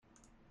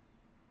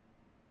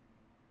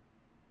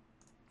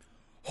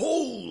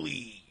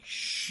Holy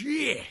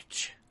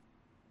shit.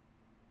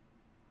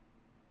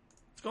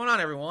 What's going on,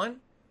 everyone?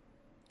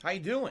 How you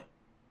doing?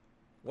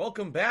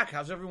 Welcome back.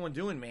 How's everyone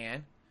doing,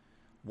 man?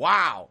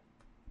 Wow.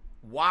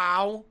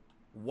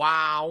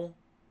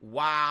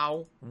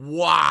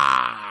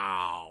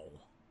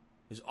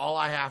 Is all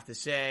I have to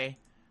say.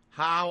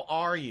 How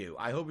are you?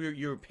 I hope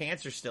your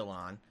pants are still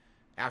on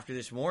after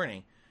this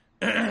morning.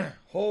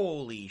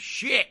 Holy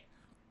shit.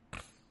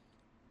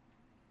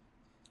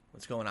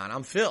 What's going on?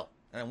 I'm Phil,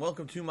 and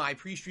welcome to my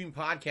PreStream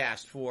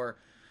Podcast for,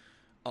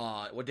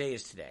 what day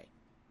is today?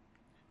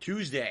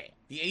 Tuesday,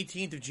 the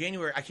 18th of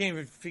January. I can't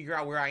even figure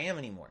out where I am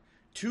anymore.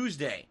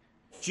 Tuesday,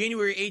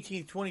 January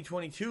 18th,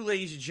 2022,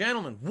 ladies and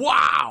gentlemen.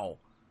 Wow,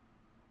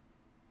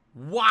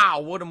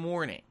 what a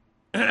morning.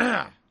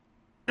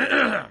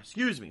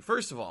 Excuse me.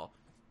 First of all,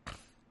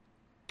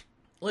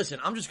 listen,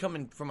 I'm just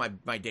coming from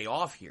my day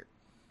off here.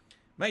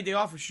 My day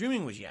off for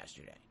streaming was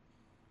yesterday.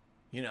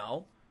 You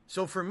know?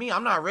 So for me,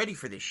 I'm not ready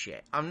for this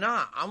shit. I'm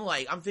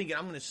thinking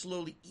I'm going to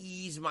slowly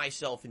ease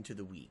myself into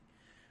the week.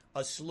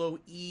 A slow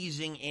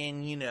easing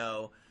in, you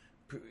know,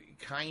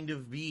 kind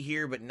of be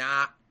here but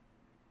not.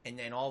 And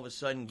then all of a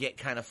sudden get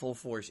kind of full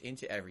force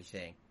into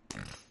everything.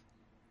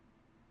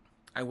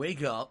 I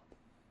wake up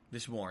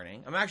this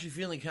morning. I'm actually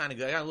feeling kind of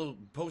good. I got a little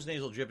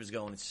post-nasal drip is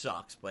going. It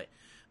sucks. But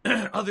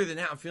other than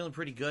that, I'm feeling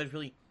pretty good.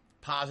 Really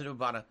positive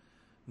about a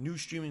new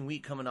streaming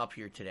week coming up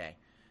here today.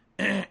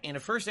 And the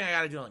first thing I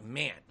got to do, I'm like,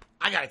 man,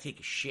 I got to take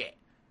a shit.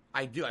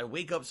 I do. I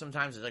wake up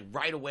sometimes. It's like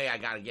right away I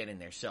got to get in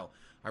there. So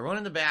I run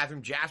in the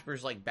bathroom.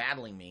 Jasper's like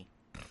battling me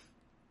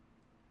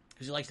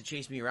because he likes to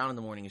chase me around in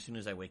the morning as soon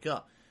as I wake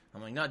up.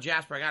 I'm like, no,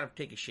 Jasper, I got to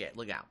take a shit.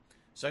 Look out.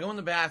 So I go in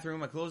the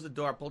bathroom. I close the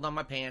door. Pull down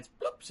my pants.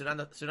 Bloop, sit on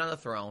the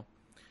throne.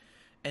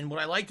 And what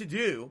I like to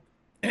do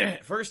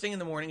first thing in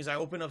the morning is I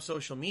open up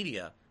social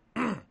media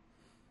to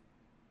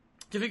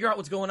figure out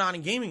what's going on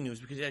in gaming news.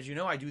 Because as you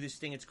know, I do this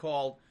thing. It's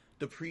called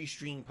the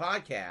PreStream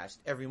Podcast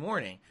every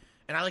morning.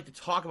 And I like to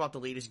talk about the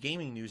latest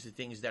gaming news, the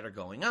things that are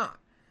going on.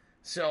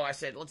 So I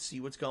said, let's see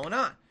what's going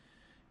on.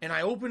 And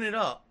I open it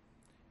up,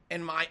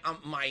 and my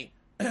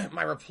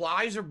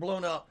replies are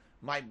blown up.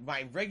 My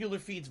regular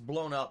feed's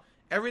blown up.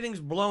 Everything's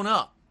blown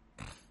up.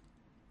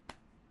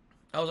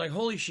 I was like,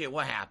 holy shit,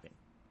 what happened?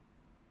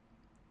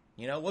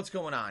 You know, what's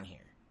going on here?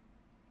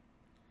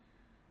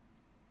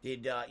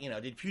 Did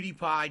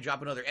PewDiePie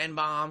drop another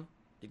N-bomb?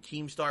 Did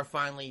Keemstar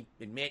finally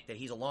admit that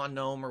he's a lawn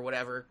gnome or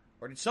whatever?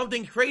 Or did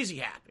something crazy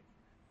happen?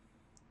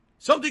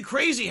 Something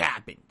crazy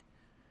happened.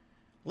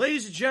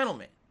 Ladies and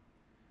gentlemen,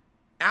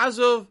 as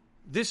of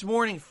this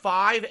morning,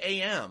 5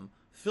 a.m.,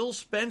 Phil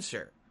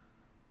Spencer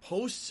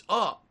posts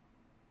up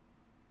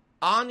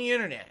on the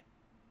internet,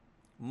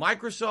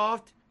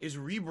 Microsoft is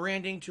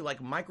rebranding to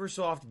like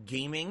Microsoft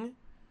Gaming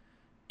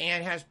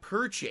and has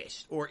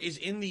purchased or is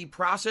in the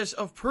process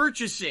of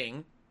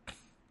purchasing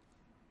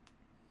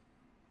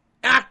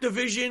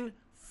Activision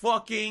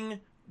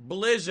fucking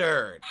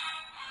Blizzard.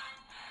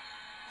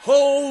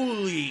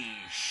 Holy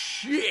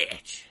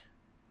shit.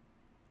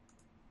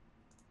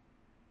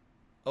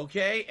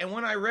 Okay, and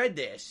when I read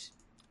this,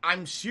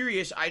 I'm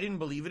serious, I didn't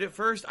believe it at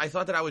first. I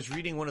thought that I was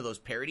reading one of those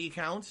parody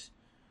accounts.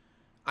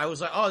 I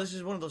was like, oh, this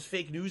is one of those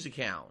fake news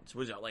accounts.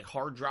 Was it like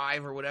Hard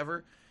Drive or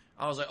whatever?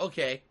 I was like,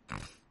 okay.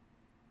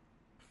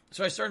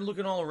 So I started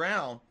looking all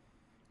around,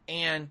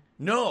 and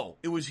no,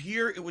 it was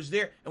here, it was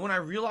there. And when I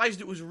realized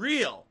it was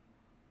real,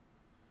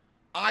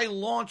 I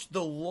launched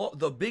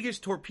the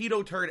biggest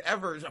torpedo turd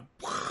ever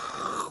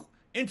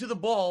into the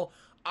ball.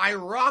 I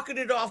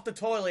rocketed off the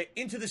toilet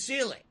into the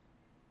ceiling.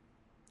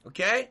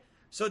 Okay?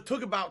 So it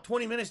took about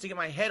 20 minutes to get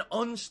my head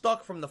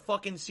unstuck from the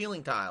fucking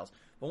ceiling tiles.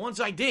 But once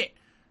I did,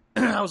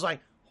 I was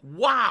like,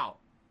 wow.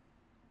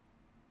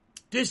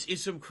 This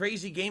is some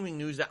crazy gaming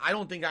news that I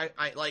don't think I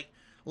like.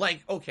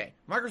 Like, okay,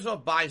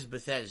 Microsoft buys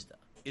Bethesda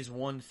is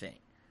one thing.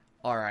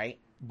 All right?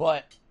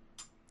 But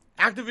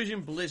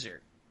Activision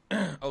Blizzard,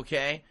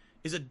 okay,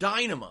 is a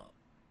dynamo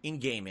in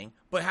gaming,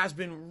 but has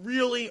been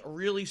really,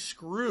 really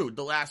screwed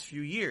the last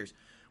few years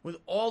with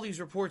all these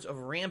reports of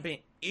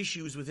rampant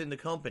issues within the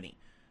company.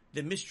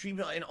 The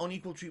mistreatment and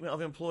unequal treatment of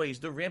employees,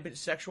 the rampant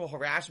sexual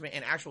harassment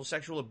and actual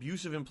sexual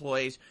abuse of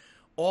employees,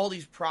 all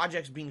these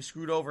projects being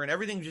screwed over, and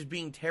everything just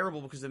being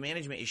terrible because the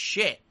management is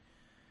shit.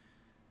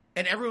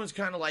 And everyone's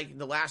kind of like,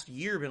 the last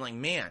year, been like,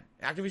 man,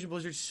 Activision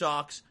Blizzard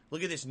sucks.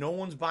 Look at this. No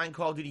one's buying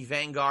Call of Duty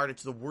Vanguard.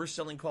 It's the worst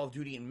selling Call of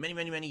Duty in many,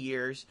 many, many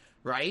years,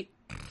 right?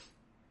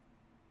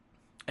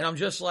 And I'm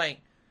just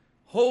like,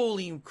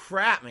 holy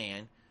crap,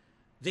 man.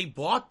 They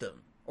bought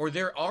them, or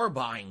they are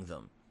buying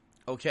them,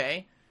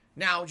 okay?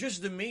 Now,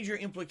 just the major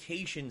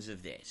implications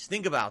of this.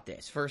 Think about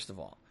this, first of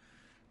all.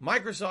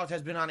 Microsoft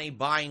has been on a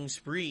buying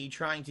spree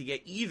trying to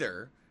get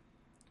either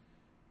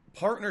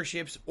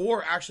partnerships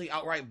or actually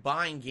outright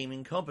buying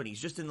gaming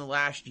companies just in the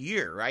last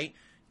year, right?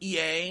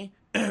 EA,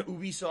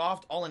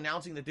 Ubisoft, all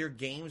announcing that their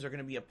games are going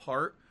to be a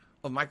part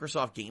of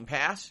Microsoft Game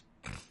Pass.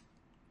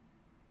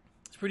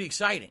 It's pretty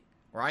exciting,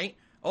 right?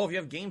 Oh, if you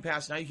have Game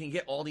Pass, now you can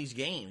get all these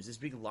games, this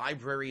big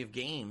library of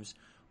games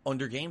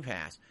under Game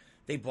Pass.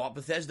 They bought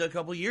Bethesda a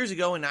couple years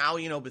ago, and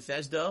now,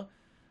 Bethesda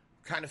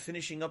kind of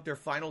finishing up their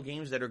final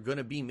games that are going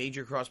to be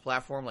major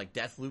cross-platform, like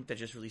Deathloop that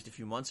just released a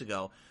few months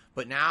ago.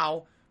 But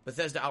now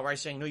Bethesda outright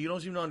saying, no, you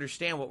don't even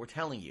understand what we're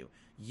telling you.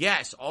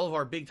 Yes, all of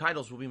our big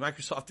titles will be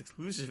Microsoft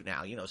exclusive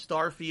now.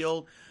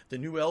 Starfield, the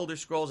new Elder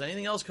Scrolls,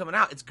 anything else coming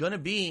out, it's going to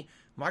be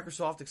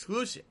Microsoft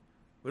exclusive.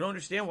 We don't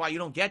understand why you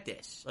don't get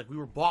this. Like, we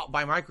were bought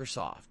by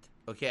Microsoft,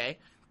 okay?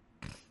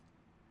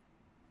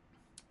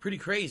 Pretty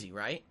crazy,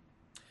 right?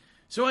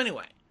 So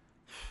anyway,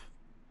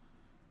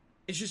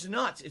 it's just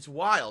nuts. It's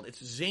wild.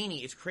 It's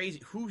zany. It's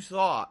crazy. Who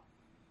thought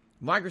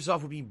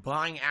Microsoft would be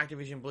buying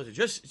Activision Blizzard?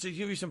 Just to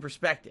give you some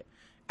perspective,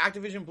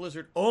 Activision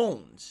Blizzard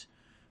owns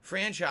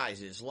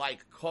franchises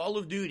like Call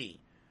of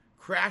Duty,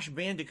 Crash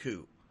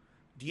Bandicoot,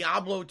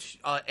 Diablo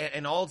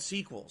and all its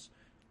sequels,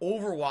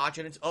 Overwatch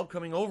and its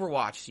upcoming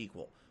Overwatch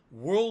sequel,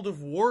 World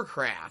of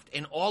Warcraft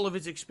and all of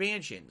its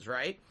expansions,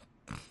 right?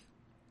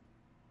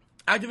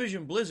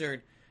 Activision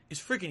Blizzard is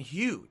freaking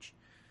huge.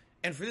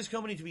 And for this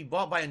company to be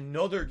bought by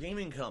another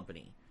gaming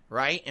company,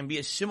 right, and be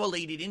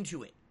assimilated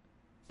into it,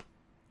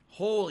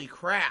 holy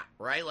crap,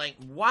 right? Like,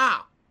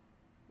 wow.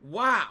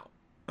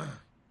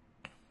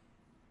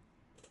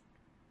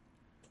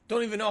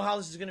 Don't even know how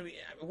this is going to be.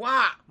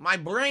 Wow, my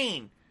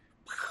brain,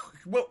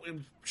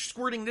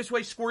 squirting this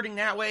way, squirting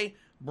that way,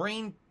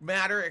 brain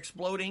matter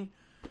exploding,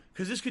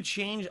 because this could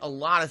change a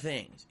lot of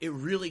things. It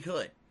really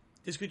could.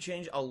 This could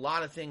change a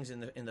lot of things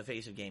in the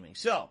face of gaming.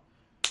 So,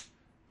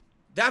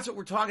 that's what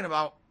we're talking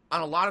about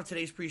on a lot of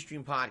today's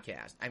PreStream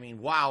Podcast. I mean,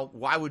 wow,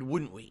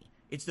 wouldn't we?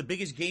 It's the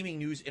biggest gaming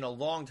news in a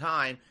long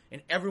time,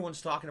 and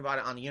everyone's talking about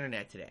it on the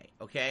internet today,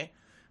 okay?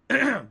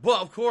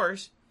 But, of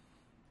course,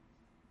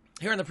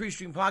 here on the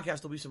PreStream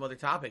Podcast, there'll be some other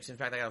topics. In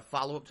fact, I got a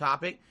follow-up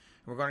topic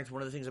regarding to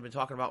one of the things I've been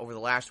talking about over the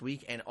last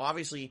week, and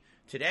obviously,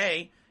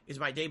 today is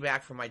my day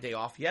back from my day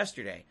off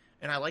yesterday,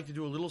 and I like to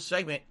do a little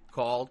segment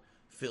called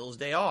Phil's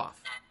Day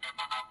Off,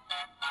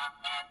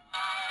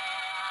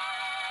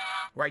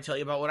 where I tell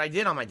you about what I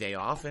did on my day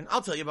off, and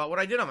I'll tell you about what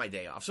I did on my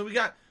day off. So we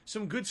got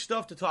some good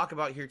stuff to talk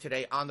about here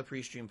today on the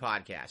PreStream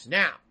Podcast.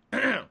 Now,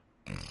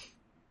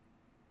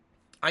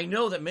 I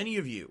know that many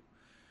of you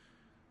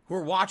who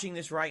are watching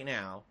this right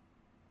now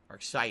are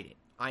excited.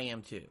 I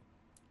am too.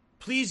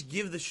 Please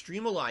give the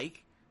stream a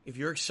like if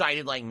you're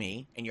excited like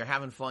me and you're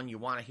having fun, you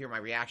want to hear my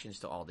reactions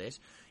to all this.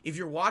 If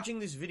you're watching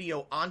this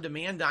video on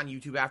demand on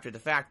YouTube after the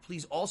fact,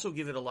 please also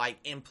give it a like,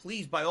 and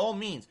please, by all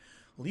means,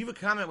 leave a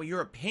comment with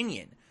your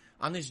opinion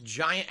on this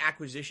giant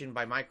acquisition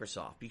by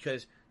Microsoft,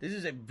 because this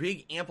is a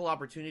big, ample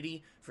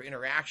opportunity for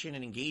interaction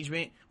and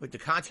engagement with the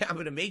content I'm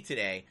going to make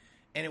today,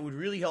 and it would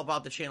really help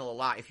out the channel a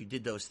lot if you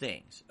did those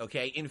things,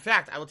 okay? In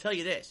fact, I will tell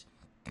you this.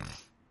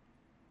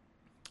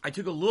 I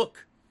took a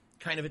look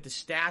kind of at the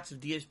stats of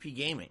DSP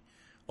Gaming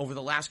over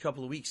the last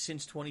couple of weeks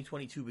since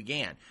 2022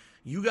 began.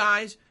 You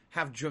guys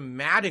have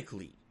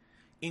dramatically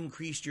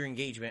increased your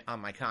engagement on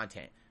my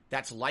content.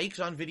 That's likes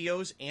on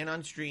videos and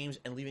on streams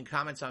and leaving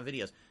comments on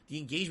videos. The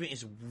engagement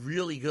is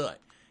really good.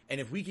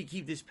 And if we could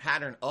keep this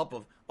pattern up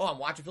of, oh, I'm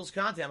watching Phil's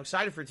content, I'm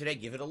excited for today,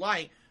 give it a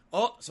like.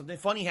 Oh, something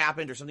funny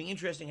happened or something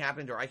interesting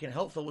happened, or I can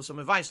help Phil with some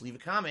advice, leave a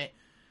comment.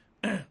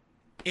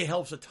 It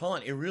helps a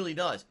ton. It really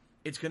does.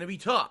 It's going to be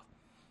tough.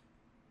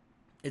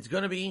 It's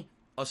going to be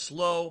a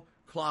slow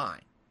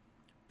climb.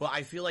 But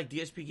I feel like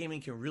DSP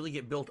Gaming can really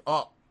get built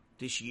up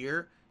this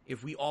year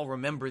if we all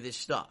remember this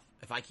stuff.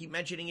 If I keep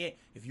mentioning it,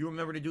 if you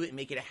remember to do it and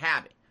make it a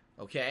habit,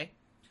 okay?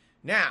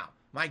 Now,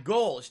 my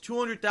goal is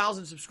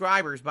 200,000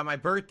 subscribers by my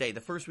birthday,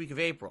 the first week of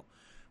April.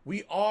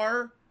 We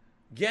are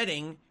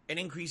getting an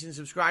increase in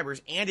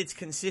subscribers, and it's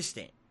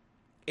consistent.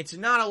 It's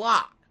not a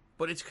lot,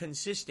 but it's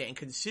consistent, and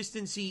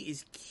consistency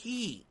is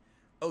key,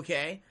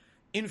 okay?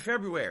 In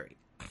February,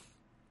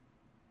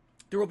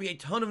 there will be a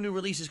ton of new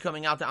releases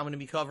coming out that I'm going to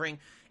be covering,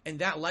 and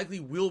that likely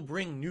will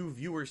bring new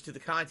viewers to the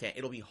content.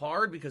 It'll be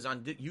hard because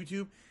on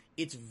YouTube,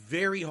 it's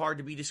very hard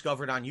to be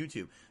discovered on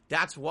YouTube.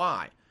 That's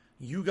why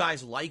you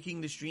guys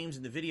liking the streams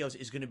and the videos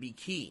is going to be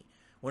key.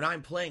 When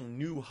I'm playing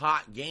new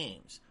hot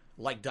games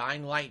like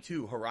Dying Light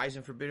 2,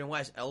 Horizon Forbidden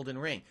West, Elden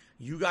Ring,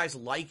 you guys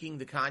liking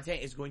the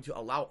content is going to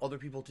allow other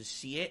people to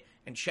see it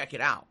and check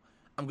it out.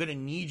 I'm going to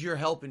need your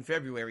help in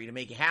February to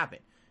make it happen,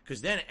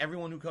 because then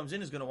everyone who comes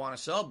in is going to want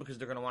to sub, because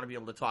they're going to want to be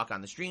able to talk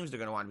on the streams. They're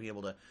going to want to be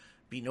able to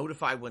be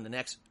notified when the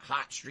next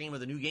hot stream of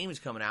the new game is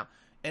coming out.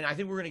 And I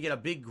think we're going to get a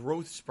big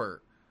growth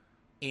spurt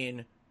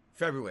in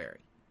February,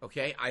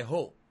 okay? I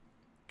hope.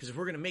 Because if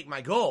we're going to make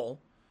my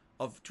goal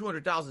of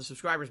 200,000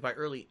 subscribers by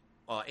early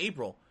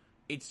April,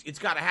 it's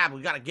got to happen.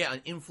 We've got to get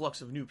an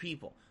influx of new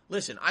people.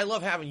 Listen, I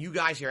love having you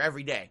guys here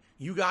every day.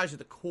 You guys are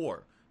the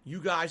core. You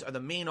guys are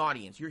the main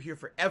audience. You're here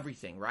for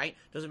everything, right?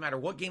 Doesn't matter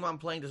what game I'm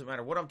playing. Doesn't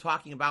matter what I'm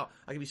talking about.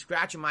 I can be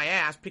scratching my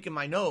ass, picking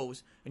my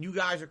nose, and you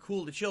guys are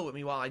cool to chill with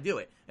me while I do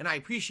it. And I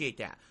appreciate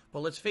that.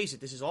 But let's face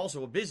it, this is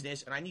also a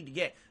business, and I need to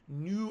get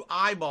new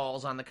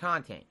eyeballs on the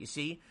content, you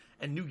see?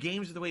 And new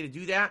games are the way to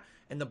do that.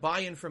 And the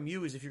buy-in from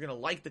you is if you're going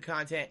to like the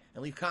content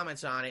and leave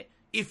comments on it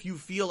if you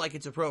feel like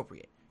it's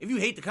appropriate. If you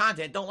hate the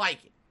content, don't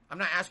like it. I'm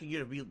not asking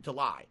you to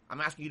lie.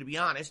 I'm asking you to be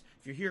honest.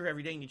 If you're here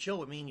every day and you chill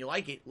with me and you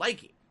like it,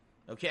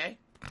 okay?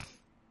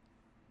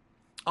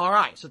 All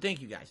right, so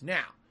thank you guys.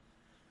 Now,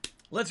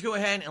 let's go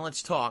ahead and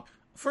let's talk.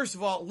 First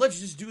of all, let's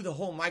just do the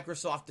whole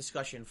Microsoft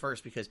discussion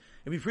first, because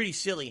it'd be pretty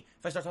silly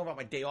if I start talking about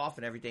my day off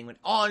and everything when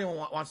all anyone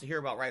wants to hear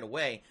about right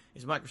away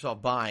is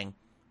Microsoft buying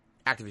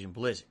Activision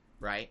Blizzard,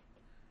 right?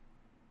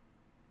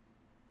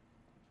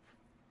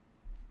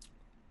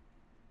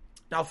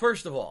 Now,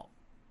 first of all,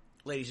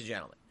 ladies and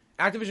gentlemen,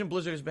 Activision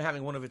Blizzard has been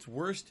having one of its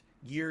worst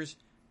years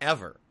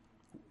ever.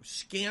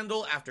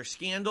 Scandal after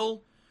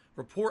scandal,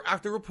 report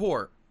after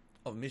report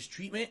of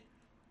mistreatment,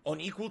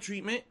 unequal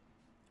treatment,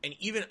 and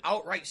even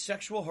outright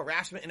sexual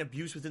harassment and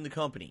abuse within the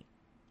company.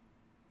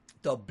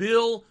 The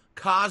Bill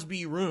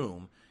Cosby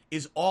room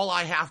is all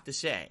I have to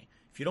say.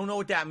 If you don't know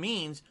what that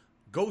means,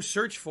 go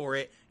search for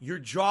it. Your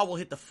jaw will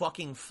hit the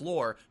fucking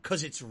floor,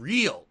 because it's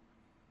real.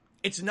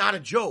 It's not a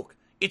joke.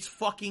 It's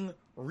fucking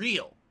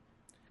real.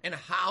 And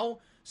how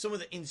some of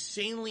the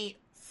insanely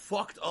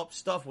fucked up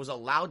stuff was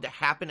allowed to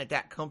happen at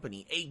that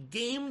company, a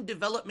game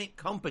development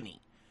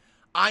company,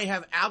 I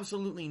have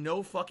absolutely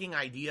no fucking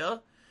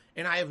idea.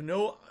 And I have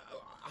no...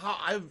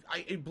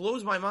 it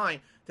blows my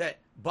mind that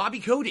Bobby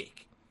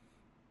Kotick,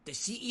 the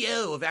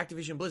CEO of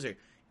Activision Blizzard,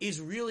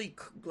 is really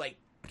like...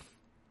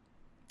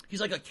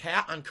 He's like a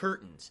cat on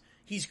curtains.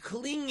 He's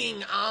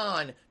clinging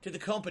on to the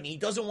company. He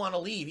doesn't want to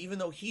leave, even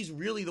though he's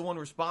really the one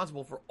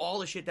responsible for all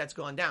the shit that's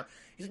gone down.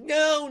 He's like,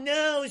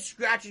 no, he's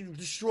scratching,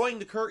 destroying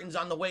the curtains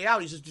on the way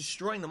out. He's just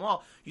destroying them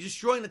all. He's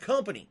destroying the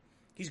company.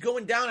 He's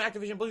going down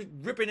Activision Blizzard,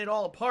 ripping it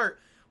all apart,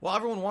 while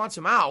everyone wants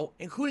him out,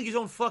 including his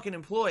own fucking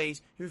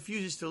employees. He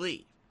refuses to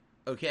leave.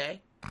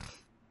 Okay?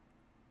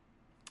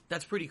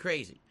 That's pretty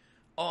crazy.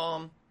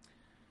 So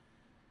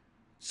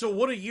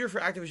what a year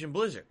for Activision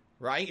Blizzard.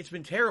 Right? It's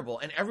been terrible.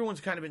 And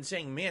everyone's kind of been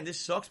saying, man, this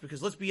sucks,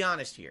 because let's be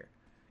honest here.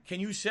 Can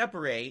you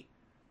separate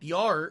the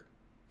art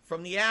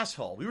from the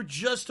asshole? We were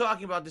just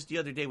talking about this the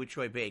other day with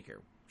Troy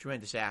Baker.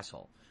 Tremendous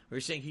asshole. We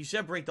were saying, can you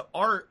separate the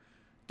art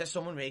that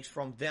someone makes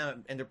from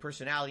them and their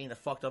personality and the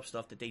fucked up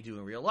stuff that they do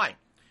in real life?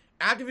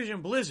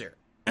 Activision Blizzard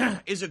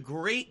is a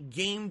great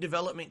game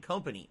development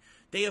company.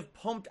 They have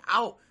pumped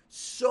out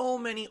so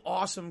many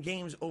awesome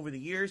games over the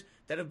years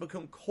that have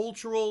become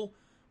cultural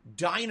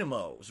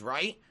dynamos,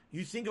 right?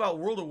 You think about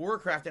World of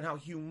Warcraft and how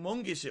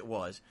humongous it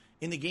was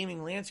in the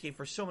gaming landscape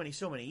for so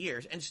many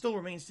years, and still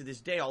remains to this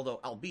day, although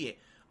albeit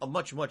a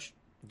much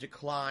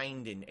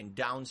declined and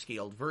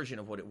downscaled version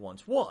of what it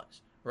once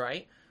was,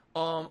 right?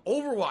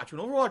 Overwatch,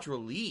 when Overwatch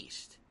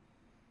released,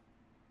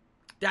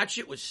 that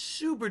shit was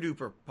super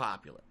duper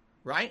popular,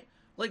 right?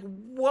 Like,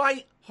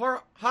 white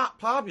hot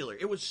popular.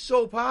 It was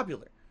so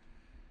popular.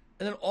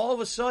 And then all of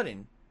a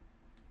sudden,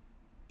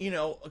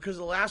 because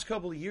the last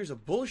couple of years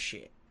of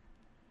bullshit,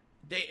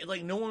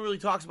 no one really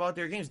talks about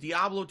their games.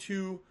 Diablo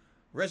 2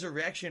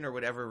 Resurrection or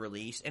whatever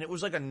released, and it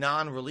was like a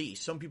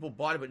non-release. Some people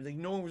bought it, but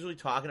no one was really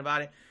talking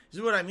about it. This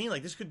is what I mean.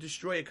 Like, this could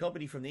destroy a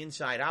company from the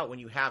inside out when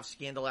you have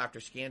scandal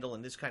after scandal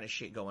and this kind of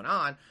shit going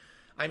on.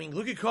 I mean,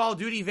 look at Call of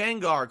Duty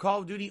Vanguard. Call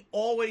of Duty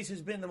always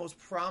has been the most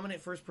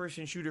prominent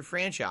first-person shooter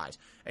franchise.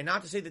 And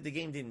not to say that the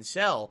game didn't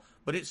sell,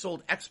 but it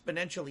sold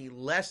exponentially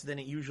less than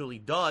it usually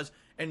does.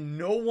 And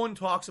no one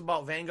talks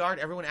about Vanguard.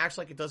 Everyone acts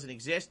like it doesn't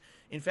exist.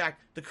 In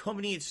fact, the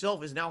company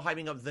itself is now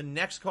hyping up the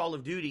next Call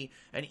of Duty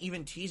and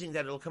even teasing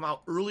that it'll come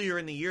out earlier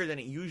in the year than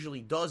it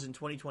usually does in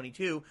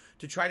 2022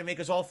 to try to make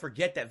us all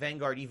forget that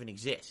Vanguard even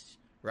exists,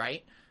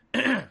 right?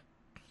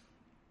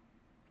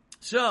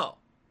 So,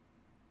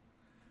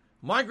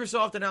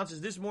 Microsoft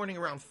announces this morning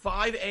around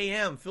 5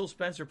 a.m., Phil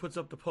Spencer puts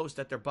up the post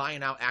that they're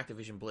buying out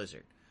Activision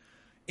Blizzard.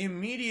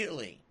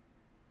 Immediately,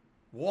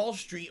 Wall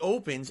Street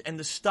opens and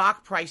the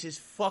stock prices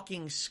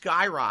fucking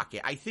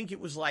skyrocket. I think it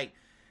was like,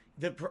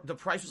 the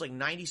price was like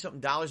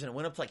 $90-something and it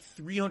went up to like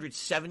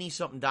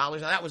 $370-something. Now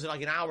that was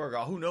like an hour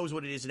ago. Who knows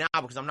what it is now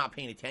because I'm not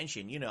paying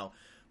attention,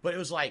 But it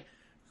was like,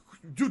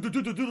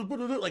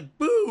 like,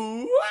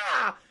 boo!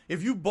 Ah!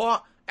 If you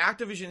bought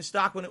Activision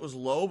stock when it was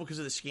low because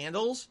of the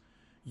scandals,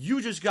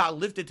 you just got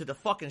lifted to the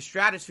fucking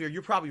stratosphere.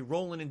 You're probably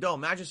rolling in dough.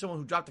 Imagine someone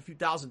who dropped a few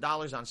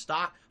 $1,000s on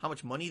stock, how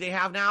much money they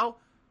have now.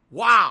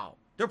 Wow.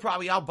 They're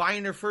probably out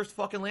buying their first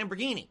fucking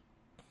Lamborghini.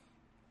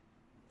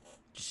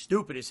 Just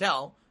stupid as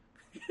hell.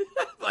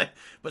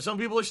 but some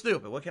people are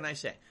stupid. What can I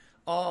say?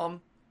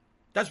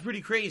 That's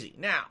pretty crazy.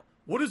 Now,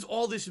 what does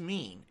all this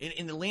mean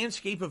in the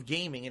landscape of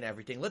gaming and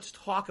everything? Let's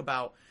talk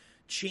about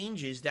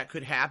changes that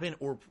could happen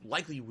or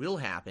likely will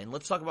happen.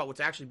 Let's talk about what's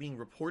actually being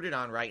reported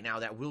on right now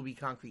that will be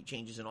concrete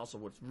changes and also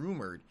what's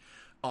rumored.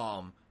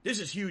 This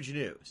is huge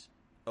news,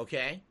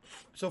 okay?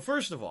 So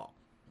first of all,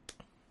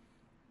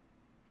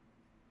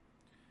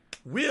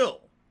 will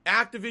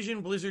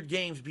Activision Blizzard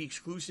games be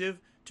exclusive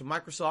to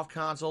Microsoft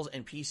consoles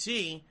and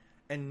PC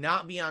and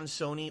not be on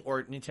Sony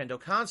or Nintendo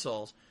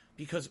consoles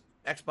because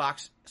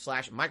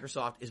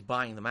Xbox/Microsoft is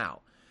buying them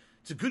out?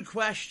 It's a good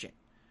question.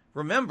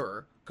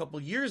 Remember, a couple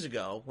years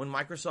ago when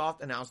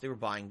Microsoft announced they were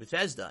buying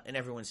Bethesda and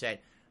everyone said,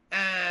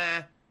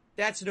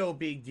 That's no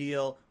big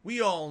deal.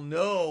 We all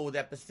know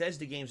that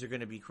Bethesda games are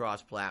going to be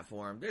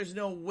cross-platform. There's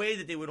no way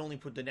that they would only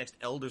put the next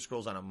Elder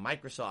Scrolls on a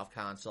Microsoft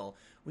console.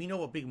 We know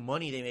what big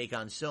money they make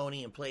on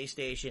Sony and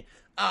PlayStation.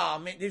 Oh,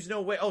 man, there's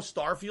no way. Oh,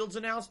 Starfield's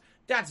announced?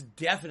 That's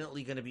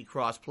definitely going to be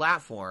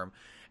cross-platform.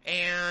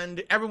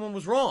 And everyone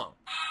was wrong.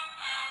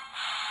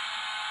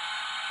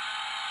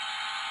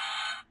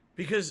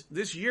 Because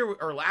this year,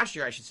 or last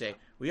year, I should say,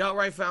 we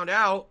outright found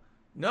out,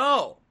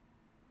 no,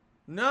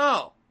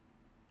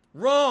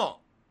 wrong.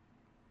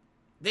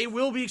 They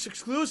will be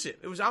exclusive.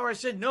 It was outright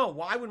said, no,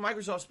 why would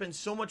Microsoft spend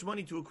so much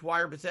money to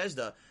acquire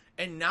Bethesda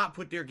and not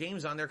put their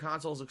games on their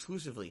consoles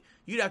exclusively?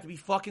 You'd have to be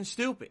fucking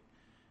stupid.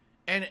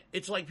 And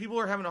it's like people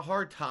are having a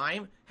hard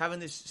time having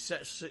this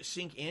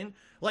sink in.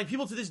 Like,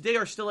 people to this day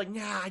are still like,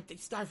 nah,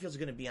 Starfield's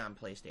going to be on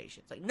PlayStation.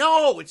 It's like,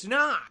 no, it's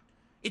not.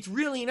 It's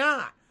really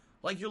not.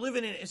 Like, you're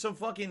living in some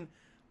fucking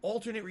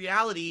alternate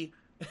reality.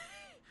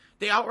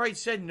 They outright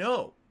said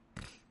no.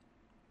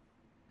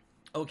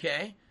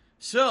 Okay?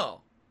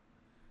 So,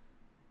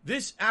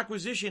 this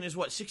acquisition is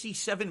what,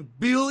 $67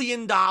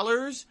 billion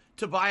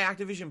to buy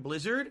Activision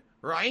Blizzard,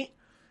 right?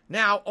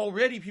 Now,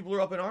 already people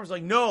are up in arms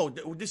like, no,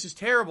 this is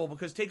terrible,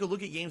 because take a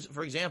look at games,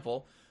 for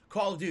example,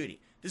 Call of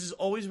Duty. This has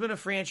always been a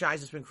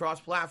franchise that's been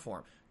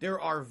cross-platform. There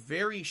are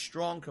very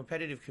strong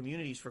competitive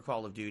communities for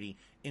Call of Duty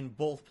in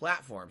both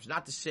platforms.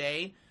 Not to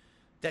say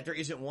that there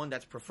isn't one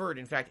that's preferred.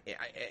 In fact,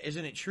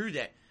 isn't it true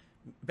that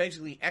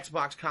basically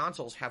Xbox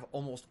consoles have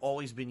almost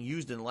always been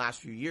used in the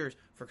last few years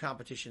for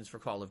competitions for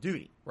Call of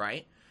Duty,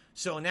 right?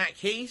 So in that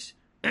case,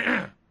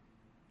 that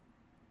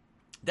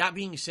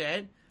being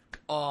said,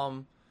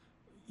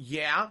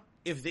 yeah,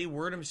 if they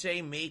were to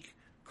say make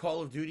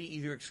Call of Duty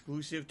either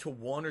exclusive to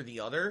one or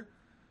the other,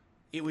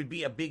 it would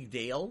be a big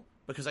deal,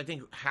 because I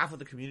think half of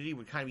the community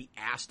would kind of be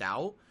asked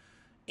out.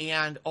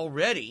 And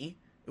already,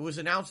 it was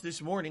announced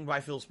this morning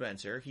by Phil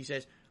Spencer. He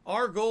says,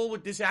 our goal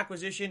with this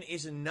acquisition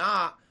is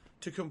not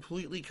to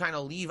completely kind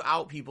of leave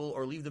out people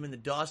or leave them in the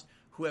dust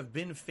who have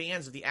been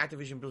fans of the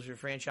Activision Blizzard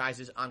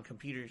franchises on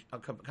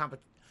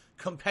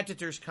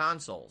competitors'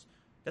 consoles.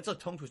 That's a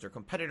tongue twister,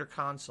 competitor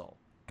console.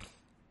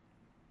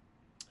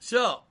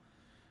 So,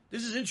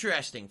 this is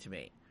interesting to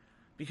me,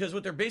 because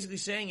what they're basically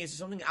saying is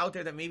something out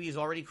there that maybe is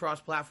already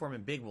cross-platform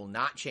and big will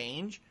not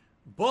change,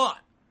 but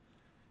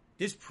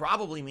this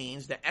probably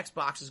means that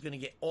Xbox is going to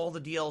get all the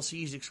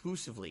DLCs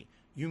exclusively.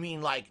 You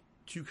mean like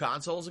 2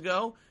 consoles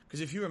ago? Because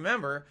if you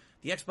remember,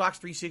 the Xbox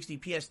 360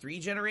 PS3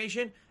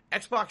 generation,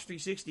 Xbox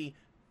 360...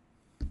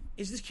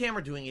 Is this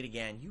camera doing it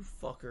again? You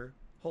fucker.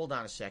 Hold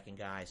on a second,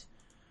 guys.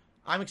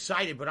 I'm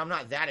excited, but I'm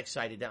not that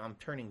excited that I'm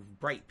turning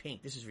bright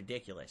pink. This is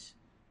ridiculous.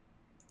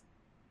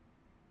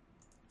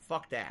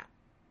 Fuck that.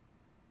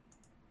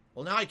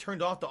 Well, now I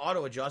turned off the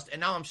auto adjust, and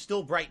now I'm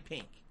still bright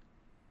pink.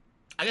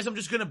 I guess I'm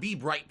just going to be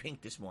bright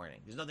pink this morning.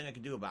 There's nothing I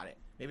can do about it.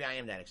 Maybe I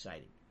am that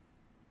excited.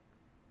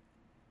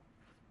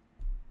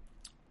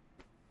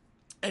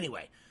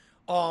 Anyway,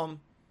 back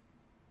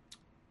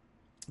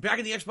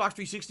in the Xbox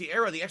 360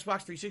 era, the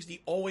Xbox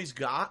 360 always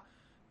got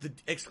the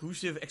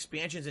exclusive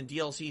expansions and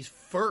DLCs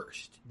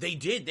first. They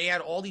did. They had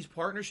all these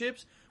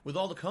partnerships with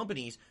all the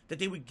companies that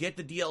they would get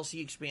the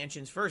DLC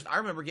expansions first. I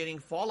remember getting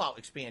Fallout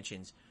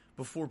expansions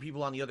before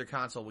people on the other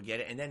console would get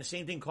it. And then the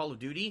same thing, Call of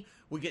Duty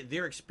would get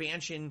their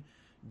expansion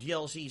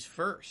DLCs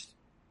first.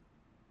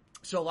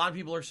 So a lot of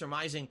people are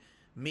surmising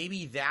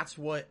maybe that's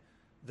what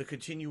the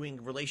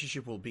continuing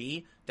relationship will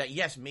be. That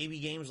yes, maybe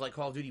games like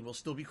Call of Duty will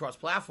still be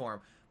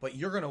cross-platform, but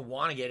you're going to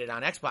want to get it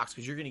on Xbox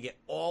because you're going to get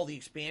all the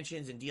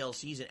expansions and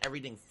DLCs and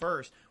everything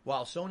first,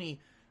 while Sony,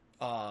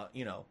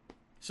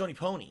 Sony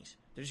ponies,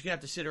 they're just going to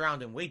have to sit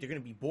around and wait. They're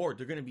going to be bored.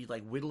 They're going to be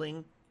like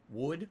whittling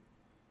wood,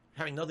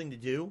 having nothing to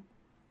do.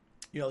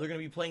 They're going to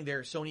be playing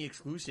their Sony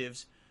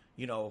exclusives,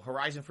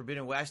 Horizon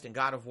Forbidden West and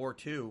God of War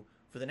 2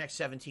 for the next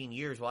 17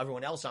 years, while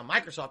everyone else on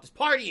Microsoft is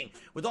partying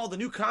with all the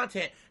new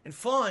content and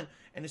fun,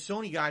 and the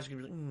Sony guys are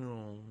going to be like,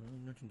 no,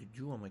 nothing to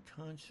do on my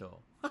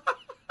console.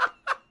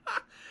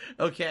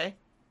 Okay?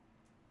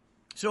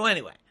 So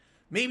anyway,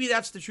 maybe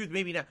that's the truth,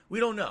 maybe not. We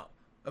don't know.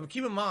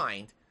 Keep in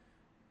mind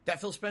that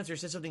Phil Spencer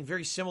said something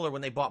very similar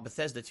when they bought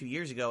Bethesda 2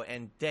 years ago,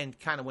 and then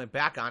kind of went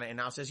back on it and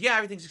now says, yeah,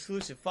 everything's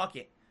exclusive, fuck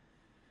it.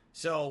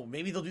 So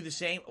maybe they'll do the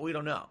same. We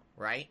don't know,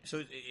 right?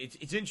 So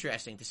it's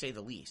interesting, to say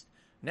the least.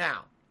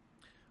 Now,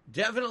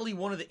 definitely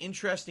one of the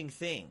interesting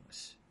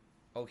things,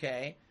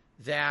 okay,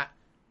 that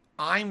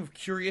I'm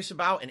curious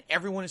about and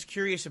everyone is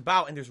curious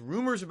about, and there's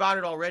rumors about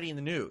it already in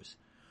the news.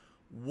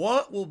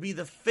 What will be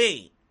the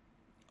fate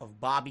of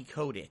Bobby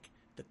Kotick,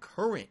 the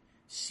current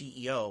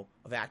CEO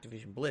of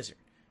Activision Blizzard?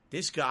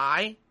 This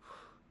guy,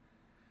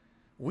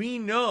 we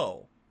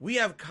know, we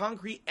have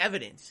concrete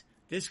evidence.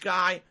 This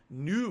guy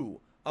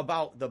knew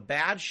about the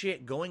bad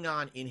shit going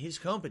on in his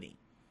company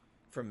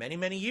for many,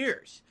 many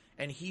years,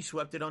 and he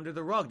swept it under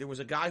the rug. There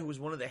was a guy who was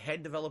one of the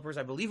head developers,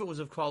 I believe it was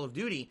of Call of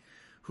Duty,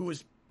 who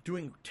was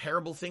doing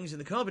terrible things in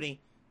the company,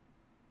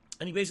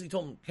 and he basically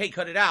told him, hey,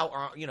 cut it out,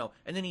 or,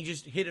 and then he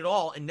just hit it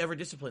all and never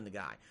disciplined the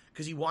guy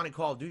because he wanted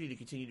Call of Duty to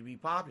continue to be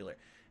popular.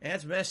 And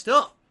that's messed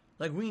up.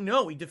 Like,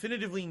 we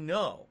definitively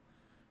know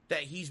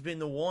that he's been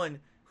the one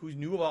who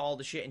knew about all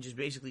the shit and just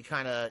basically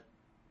kind of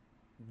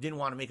didn't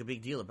want to make a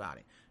big deal about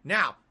it.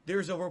 Now,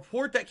 there's a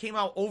report that came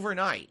out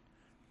overnight.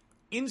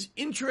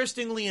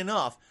 Interestingly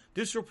enough,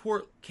 this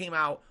report came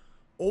out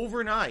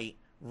overnight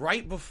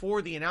right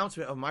before the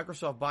announcement of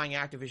Microsoft buying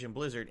Activision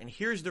Blizzard. And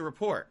here's the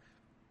report.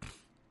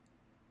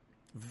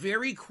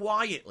 Very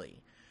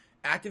quietly,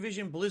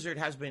 Activision Blizzard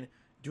has been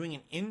doing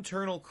an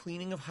internal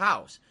cleaning of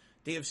house.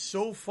 They have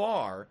so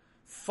far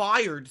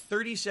fired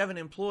 37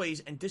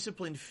 employees and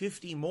disciplined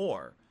 50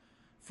 more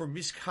for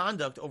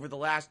misconduct over the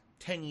last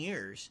 10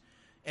 years.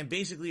 And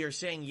basically are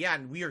saying, yeah,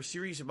 and we are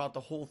serious about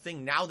the whole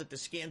thing now that the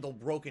scandal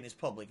broke in is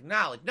public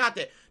knowledge. Not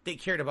that they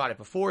cared about it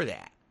before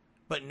that.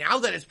 But now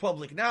that it's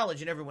public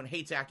knowledge and everyone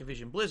hates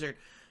Activision Blizzard,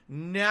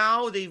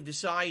 now they've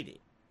decided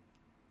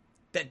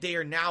that they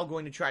are now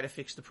going to try to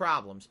fix the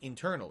problems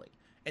internally.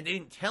 And they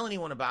didn't tell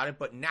anyone about it,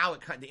 but now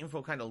the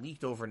info kind of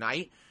leaked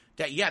overnight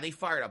that, yeah, they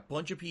fired a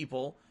bunch of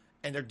people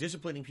and they're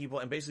disciplining people,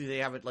 and basically they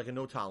have like a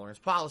no-tolerance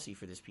policy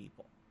for these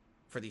people,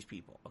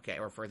 okay,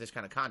 or for this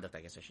kind of conduct,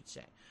 I guess I should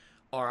say.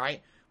 All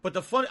right? But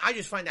I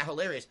just find that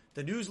hilarious.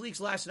 The news leaks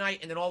last night,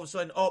 and then all of a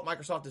sudden,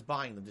 Microsoft is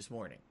buying them this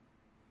morning.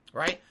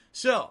 Right?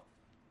 So,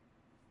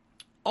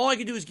 all I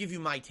can do is give you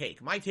my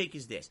take. My take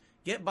is this.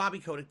 Get Bobby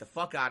Kotick the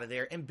fuck out of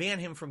there and ban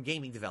him from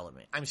gaming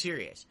development. I'm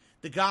serious.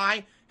 The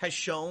guy has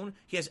shown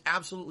he has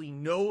absolutely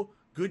no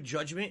good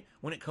judgment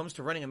when it comes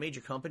to running a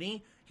major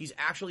company. He's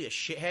actually a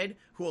shithead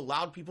who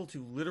allowed people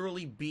to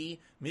literally be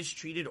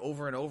mistreated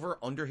over and over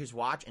under his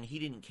watch, and he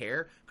didn't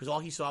care because all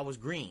he saw was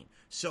green.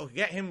 So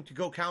get him to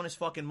go count his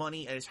fucking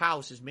money at his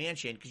house, his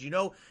mansion, because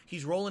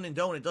he's rolling in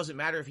dough, and it doesn't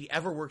matter if he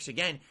ever works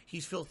again.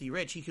 He's filthy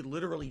rich. He could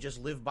literally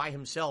just live by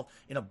himself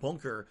in a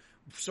bunker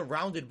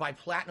surrounded by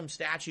platinum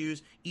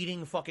statues,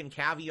 eating fucking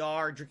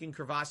caviar, drinking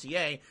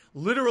Crevassier,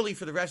 literally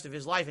for the rest of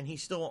his life, and he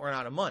still won't run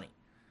out of money.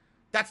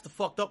 That's the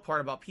fucked up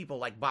part about people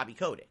like Bobby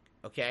Kotick,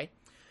 okay?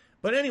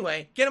 But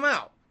anyway, get him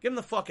out. Get him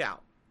the fuck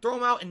out. Throw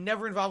him out and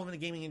never involve him in the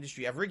gaming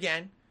industry ever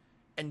again,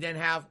 and then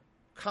have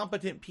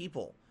competent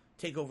people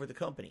take over the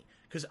company.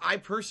 Because I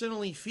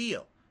personally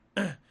feel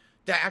that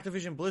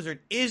Activision Blizzard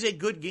is a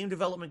good game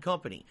development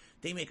company.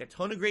 They make a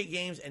ton of great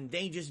games, and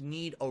they just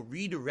need a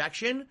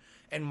redirection,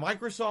 and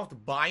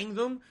Microsoft buying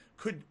them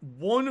could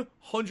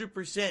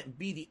 100%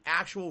 be the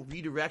actual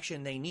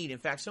redirection they need. In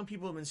fact, some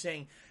people have been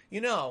saying,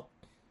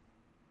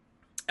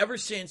 ever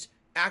since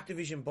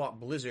Activision bought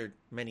Blizzard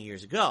many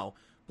years ago,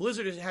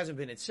 Blizzard hasn't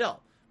been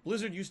itself.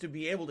 Blizzard used to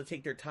be able to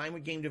take their time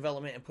with game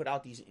development and put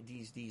out these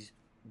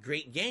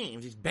great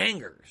games, these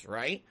bangers,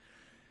 right?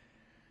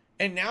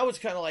 And now it's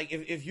kind of like,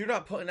 if you're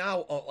not putting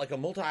out like a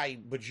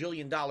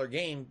multi-bajillion dollar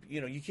game,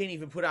 you can't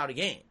even put out a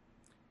game,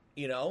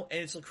 and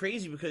it's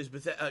crazy because,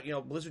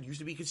 Blizzard used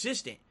to be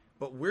consistent,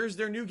 but where's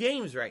their new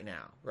games right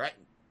now, right?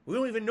 We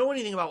don't even know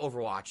anything about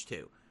Overwatch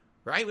 2,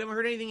 right? We haven't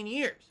heard anything in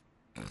years.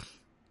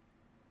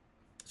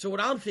 So what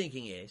I'm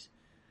thinking is,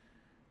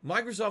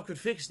 Microsoft could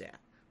fix that.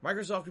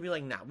 Microsoft could be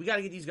like, nah, we got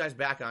to get these guys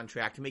back on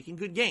track to making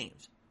good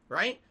games,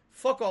 right?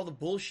 Fuck all the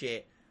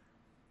bullshit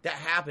that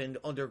happened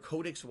under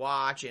Kotick's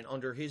watch and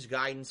under his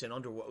guidance and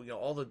under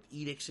all the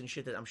edicts and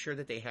shit that I'm sure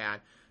that they had.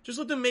 Just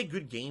let them make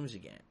good games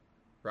again,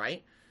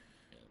 right?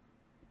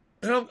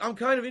 And I'm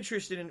kind of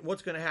interested in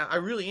what's going to happen. I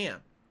really am.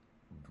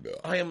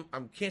 I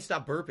can't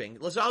stop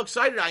burping. Listen how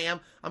excited I am.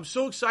 I'm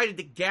so excited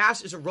that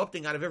gas is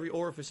erupting out of every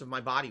orifice of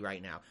my body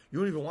right now. You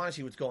don't even want to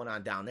see what's going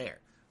on down there.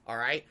 All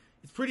right?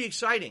 It's pretty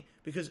exciting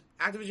because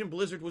Activision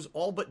Blizzard was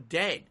all but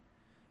dead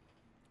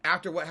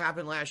after what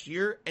happened last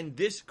year, and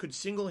this could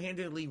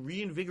single-handedly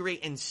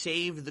reinvigorate and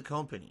save the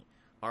company.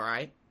 All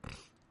right?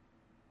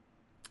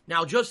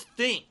 Now just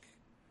think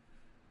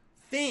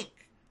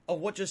of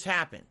what just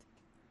happened.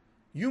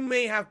 You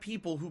may have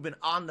people who've been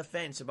on the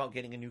fence about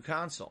getting a new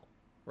console,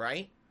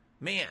 right?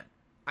 Man,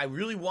 I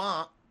really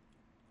want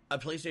a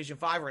PlayStation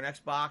 5 or an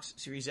Xbox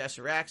Series S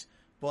or X,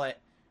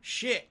 but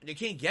shit, they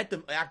can't get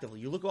them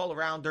actively. You look all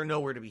around, they're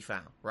nowhere to be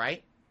found,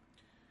 right?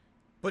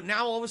 But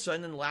now all of a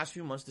sudden, in the last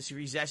few months, the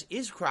Series S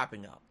is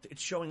cropping up.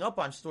 It's showing up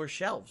on store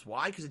shelves.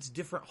 Why? Because it's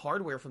different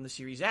hardware from the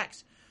Series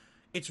X.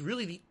 It's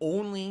really the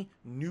only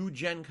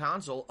new-gen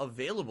console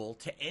available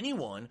to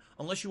anyone,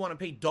 unless you want to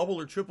pay double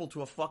or triple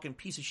to a fucking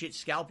piece of shit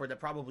scalper that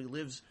probably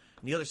lives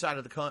on the other side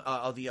of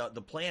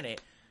the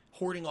planet,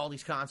 hoarding all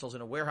these consoles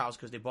in a warehouse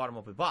because they bought them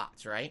up with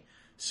bots, right?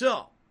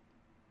 So,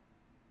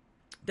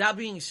 that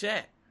being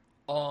said,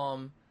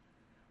 now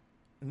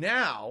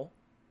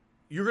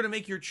you're going to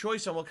make your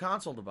choice on what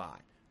console to buy.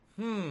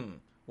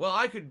 Well,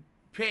 I could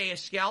pay a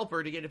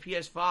scalper to get a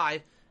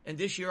PS5, and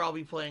this year I'll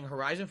be playing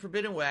Horizon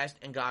Forbidden West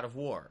and God of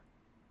War.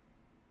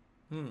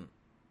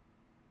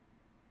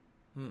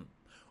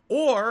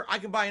 Or I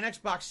can buy an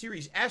Xbox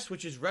Series S,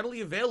 which is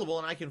readily available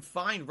and I can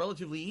find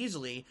relatively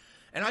easily,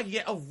 and I can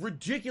get a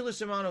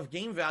ridiculous amount of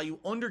game value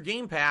under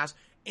Game Pass,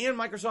 and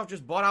Microsoft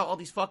just bought out all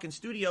these fucking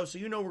studios, so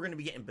we're going to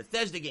be getting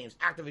Bethesda games,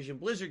 Activision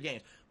Blizzard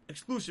games,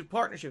 exclusive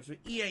partnerships with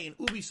EA and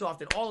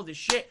Ubisoft and all of this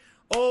shit.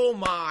 Oh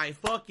my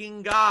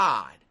fucking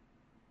God.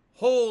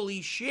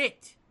 Holy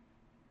shit.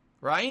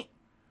 Right?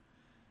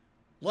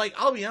 Like,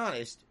 I'll be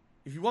honest,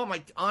 if you want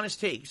my honest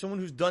take, someone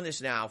who's done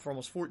this now for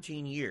almost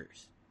 14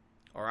 years,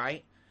 all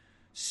right,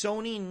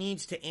 Sony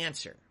needs to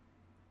answer.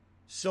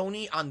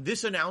 Sony, on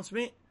this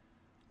announcement,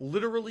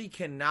 literally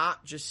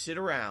cannot just sit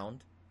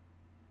around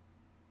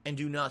and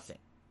do nothing.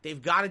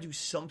 They've got to do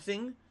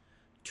something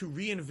to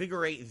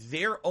reinvigorate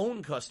their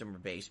own customer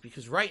base,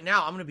 because right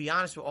now, I'm going to be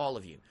honest with all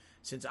of you,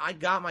 since I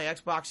got my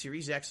Xbox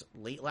Series X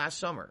late last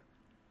summer,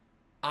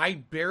 I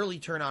barely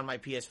turn on my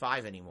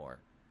PS5 anymore.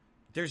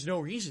 There's no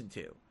reason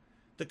to.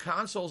 The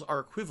consoles are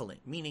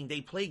equivalent, meaning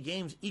they play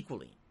games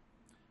equally,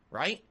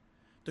 right?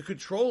 The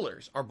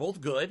controllers are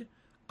both good.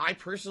 I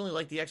personally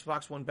like the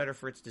Xbox One better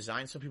for its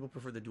design. Some people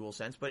prefer the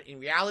DualSense, but in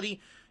reality,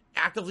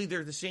 actively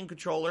they're the same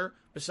controller,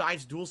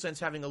 besides DualSense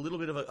having a little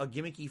bit of a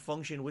gimmicky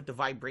function with the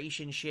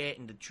vibration shit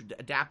and the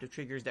adaptive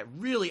triggers that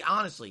really,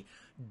 honestly,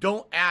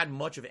 don't add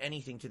much of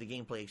anything to the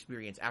gameplay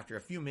experience. After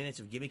a few minutes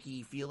of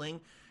gimmicky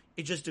feeling,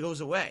 it just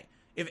goes away.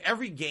 If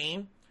every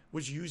game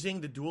was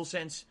using the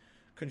DualSense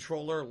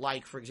controller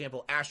like, for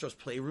example, Astro's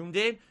Playroom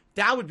did,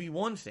 that would be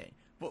one thing.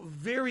 But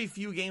very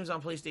few games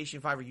on PlayStation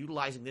 5 are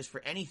utilizing this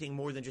for anything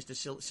more than just a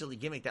silly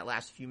gimmick that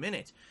lasts a few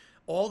minutes.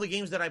 All the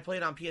games that I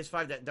played on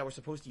PS5 that were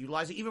supposed to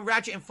utilize it, even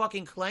Ratchet and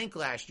fucking Clank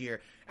last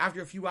year,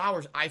 after a few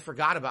hours, I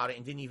forgot about it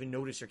and didn't even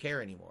notice or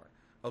care anymore.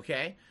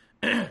 Okay?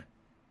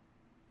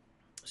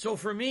 So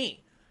for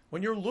me,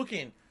 when you're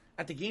looking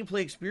at the gameplay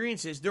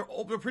experiences, they're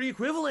pretty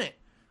equivalent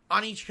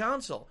on each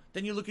console.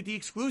 Then you look at the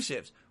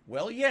exclusives.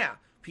 Well, yeah,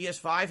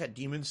 PS5 had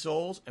Demon's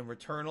Souls and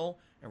Returnal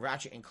and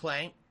Ratchet and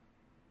Clank.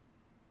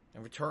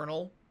 And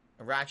Returnal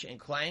and Ratchet and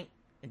Clank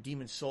and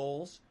Demon's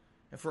Souls.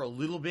 And for a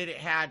little bit, it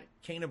had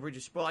Kena Bridge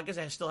of Spirits. Well, I guess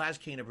it still has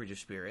Kena Bridge of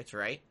Spirits,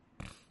 right?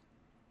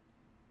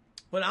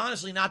 But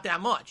honestly, not that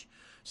much.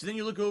 So then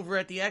you look over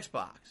at the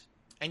Xbox,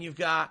 and you've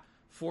got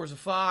Forza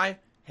 5,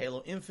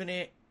 Halo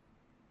Infinite,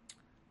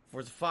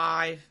 Forza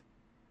 5,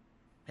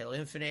 Halo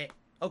Infinite.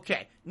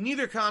 Okay,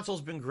 neither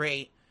console's been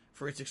great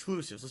for its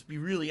exclusives. Let's be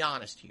really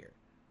honest here.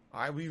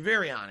 All right, we'll be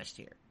very honest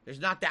here. There's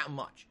not that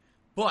much.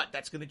 But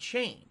that's going to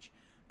change.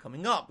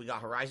 Coming up, we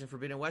got Horizon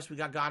Forbidden West, we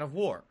got God of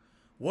War.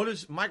 What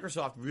does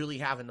Microsoft really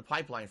have in the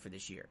pipeline for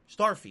this year?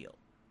 Starfield.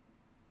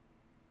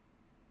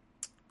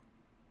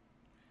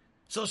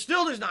 So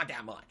still there's not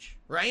that much,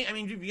 right? I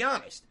mean, to be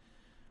honest.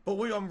 But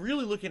what I'm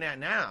really looking at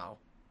now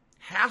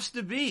has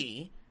to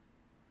be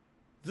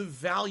the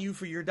value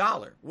for your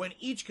dollar. When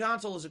each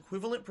console is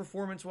equivalent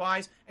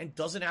performance-wise and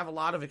doesn't have a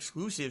lot of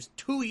exclusives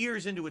 2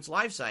 years into its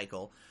life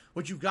cycle,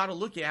 what you've got to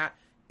look at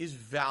is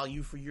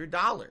value for your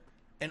dollar.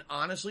 And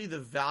honestly, the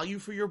value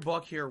for your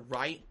buck here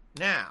right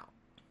now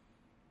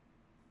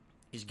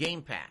is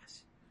Game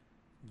Pass.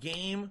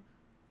 Game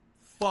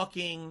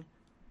fucking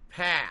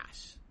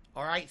Pass.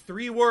 All right?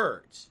 3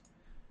 words.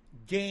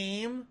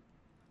 Game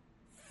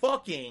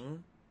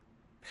fucking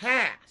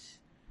Pass.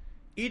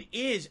 It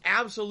is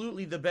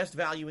absolutely the best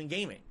value in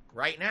gaming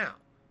right now.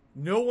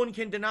 No one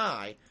can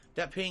deny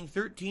that paying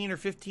 $13 or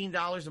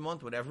 $15 a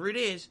month, whatever it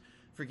is,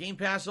 for Game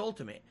Pass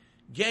Ultimate,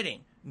 getting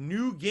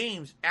new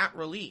games at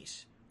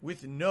release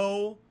with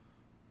no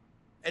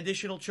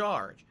additional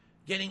charge,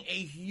 getting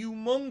a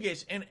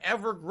humongous and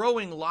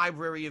ever-growing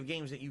library of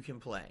games that you can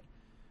play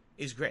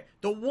is great.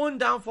 The one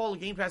downfall of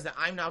Game Pass that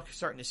I'm now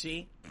starting to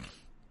see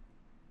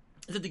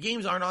is that the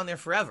games aren't on there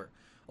forever.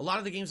 A lot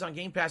of the games on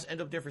Game Pass end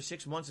up there for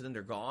 6 months and then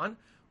they're gone,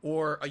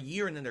 or a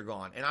year and then they're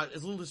gone. And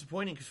it's a little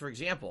disappointing because, for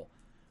example,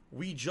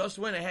 we just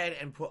went ahead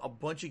and put a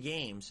bunch of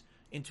games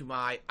into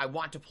my I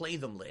want to play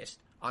them list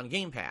on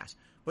Game Pass.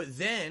 But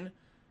then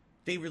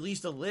they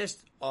released a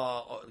list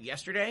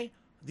yesterday.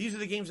 These are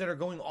the games that are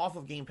going off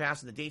of Game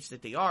Pass and the dates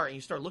that they are, and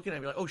you start looking at it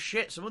and be like, oh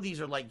shit, some of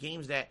these are like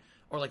games that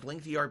are like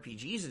lengthy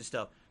RPGs and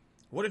stuff.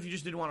 What if you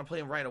just didn't want to play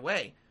them right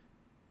away?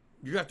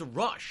 You have to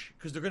rush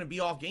because they're going to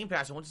be off Game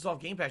Pass, and once it's off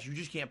Game Pass, you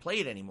just can't play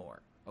it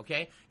anymore.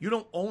 Okay? You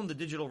don't own the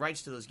digital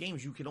rights to those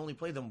games. You can only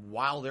play them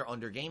while they're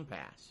under Game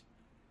Pass.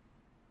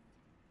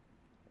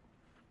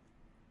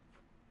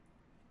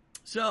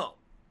 So,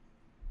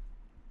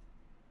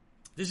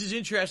 this is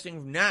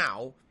interesting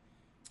now.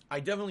 I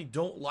definitely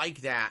don't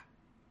like that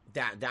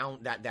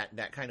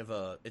kind of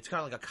a, it's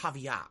kind of like a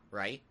caveat,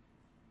 right?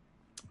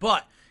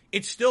 But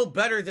it's still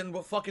better than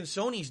what fucking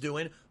Sony's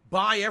doing.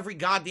 Buy every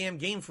goddamn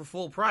game for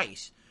full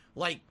price.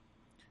 Like,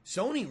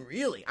 Sony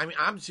really, I mean,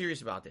 I'm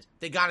serious about this.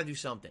 They got to do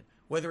something.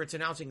 Whether it's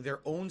announcing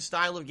their own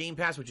style of Game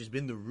Pass, which has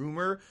been the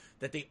rumor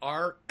that they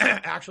are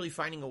actually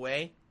finding a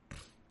way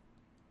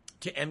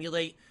to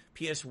emulate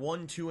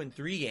PS1, 2, and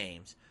 3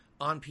 games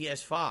on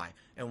PS5.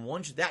 And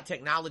once that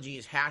technology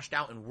is hashed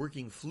out and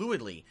working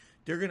fluidly,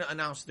 they're going to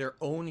announce their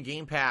own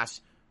Game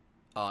Pass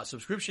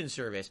subscription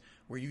service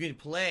where you can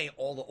play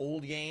all the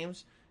old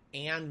games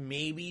and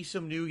maybe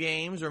some new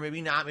games, or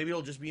maybe not. Maybe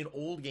it'll just be an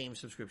old game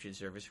subscription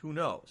service. Who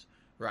knows,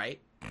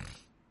 right?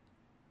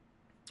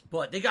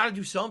 But they got to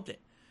do something.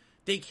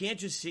 They can't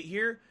just sit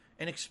here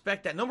and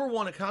expect that. Number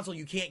one, a console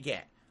you can't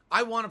get.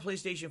 I want a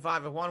PlayStation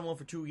 5. I wanted one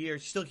for 2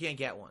 years. You still can't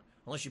get one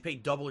unless you pay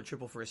double or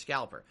triple for a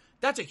scalper.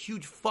 That's a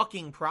huge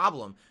fucking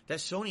problem that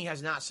Sony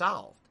has not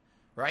solved,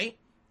 right?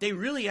 They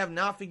really have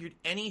not figured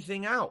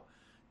anything out.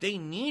 They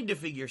need to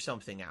figure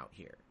something out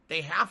here.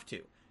 They have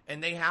to.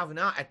 And they have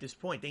not at this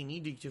point. They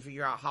need to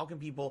figure out how can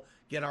people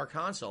get our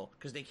console,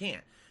 because they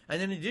can't.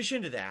 And in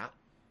addition to that,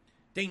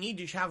 they need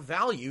to have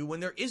value when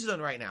there is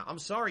none right now. I'm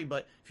sorry,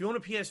 but if you own a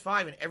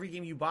PS5 and every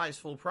game you buy is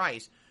full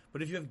price,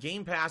 but if you have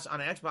Game Pass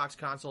on an Xbox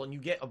console and you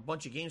get a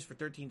bunch of games for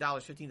 $13,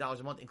 $15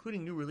 a month,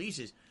 including new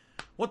releases,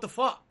 what the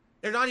fuck?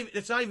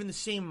 It's not even the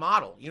same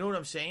model. You know what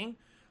I'm saying?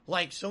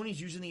 Like, Sony's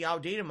using the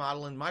outdated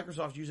model and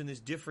Microsoft's using this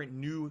different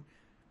new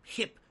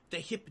hip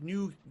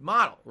new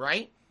model,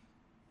 right?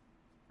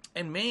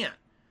 And man,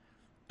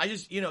 I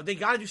just, they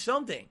got to do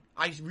something.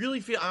 I really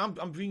feel,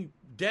 I'm being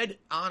dead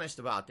honest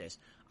about this.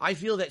 I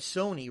feel that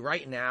Sony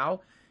right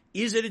now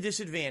is at a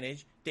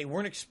disadvantage. They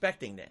weren't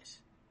expecting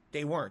this.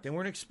 They weren't. They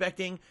weren't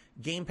expecting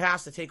Game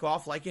Pass to take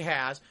off like it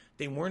has.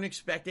 They weren't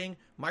expecting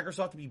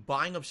Microsoft to be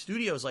buying up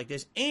studios like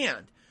this.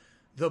 And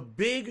the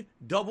big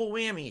double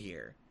whammy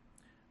here,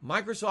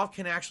 Microsoft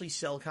can actually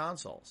sell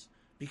consoles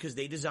because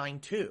they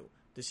designed two,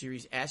 the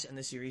Series S and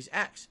the Series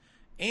X.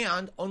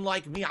 And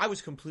unlike me, I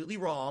was completely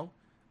wrong.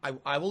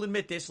 I will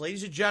admit this,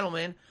 ladies and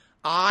gentlemen,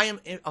 I am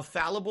a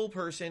fallible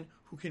person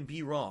who can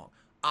be wrong.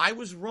 I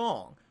was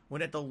wrong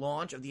when at the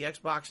launch of the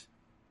Xbox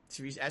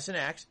Series S and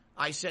X,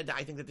 I said that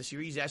I think that the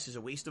Series S is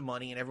a waste of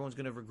money and everyone's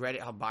going to regret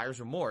it, have buyer's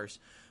remorse,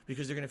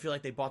 because they're going to feel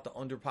like they bought the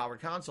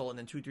underpowered console, and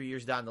then 2-3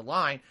 years down the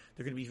line,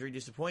 they're going to be very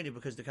disappointed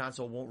because the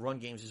console won't run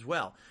games as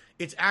well.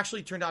 It's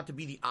actually turned out to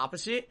be the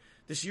opposite.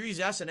 The Series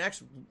S and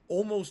X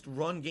almost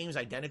run games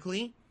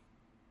identically.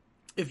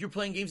 If you're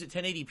playing games at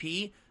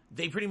 1080p,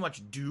 they pretty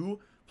much do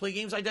play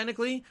games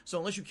identically. So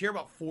unless you care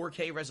about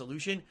 4K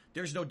resolution,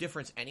 there's no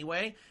difference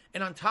anyway.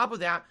 And on top of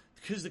that,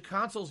 because the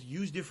consoles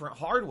use different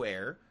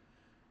hardware,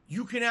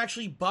 you can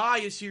actually buy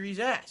a Series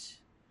S.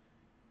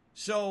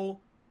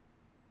 So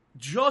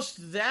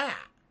just that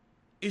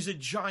is a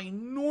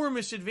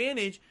ginormous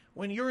advantage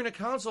when you're in a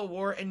console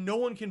war and no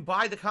one can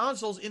buy the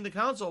consoles in the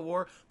console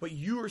war, but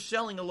you are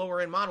selling a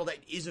lower end model that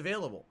is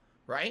available,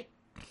 right?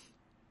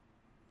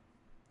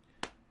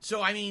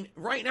 So, I mean,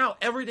 right now,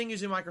 everything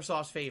is in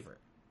Microsoft's favor,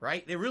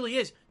 right? It really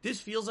is. This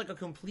feels like a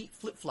complete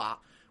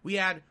flip-flop. We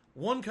had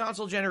one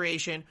console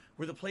generation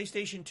where the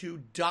PlayStation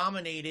 2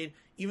 dominated.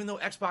 Even though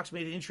Xbox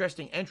made an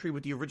interesting entry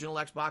with the original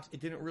Xbox, it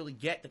didn't really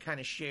get the kind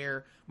of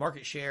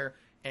market share,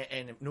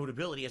 and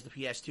notability as the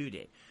PS2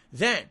 did.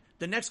 Then,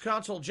 the next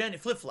console gen, it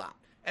flip-flopped.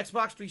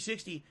 Xbox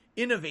 360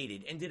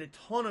 innovated and did a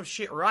ton of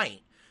shit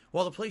right,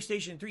 while the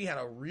PlayStation 3 had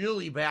a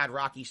really bad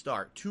rocky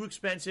start. Too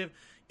expensive,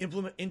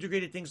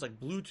 integrated things like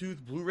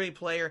Bluetooth, Blu-ray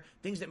player,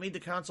 things that made the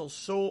console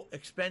so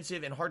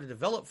expensive and hard to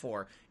develop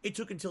for. It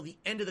took until the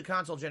end of the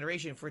console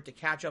generation for it to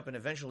catch up and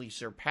eventually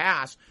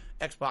surpass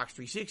Xbox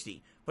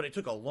 360. But it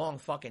took a long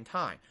fucking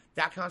time.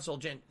 That console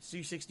gen,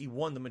 360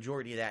 won the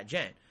majority of that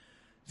gen.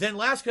 Then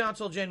last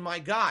console gen, my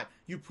God,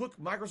 you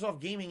put Microsoft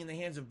Gaming in the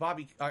hands of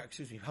Bobby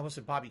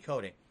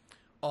Kotick.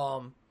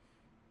 Oh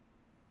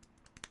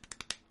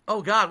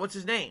God, what's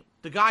his name?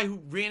 The guy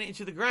who ran it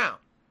into the ground.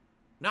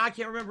 Now I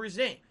can't remember his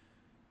name.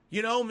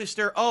 You know,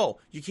 Mr. Oh,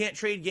 you can't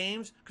trade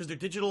games because they're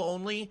digital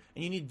only,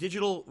 and you need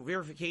digital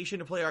verification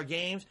to play our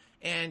games,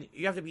 and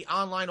you have to be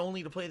online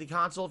only to play the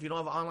console. If you don't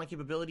have online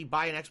capability,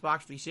 buy an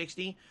Xbox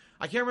 360.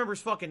 I can't remember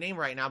his fucking name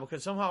right now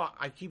because somehow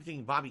I keep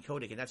thinking Bobby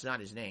Kotick, and that's not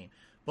his name.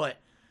 But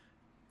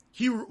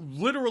he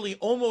literally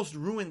almost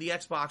ruined the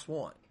Xbox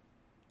One.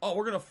 Oh,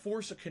 we're going to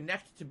force a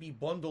Kinect to be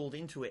bundled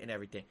into it and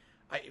everything.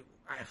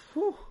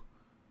 Whew.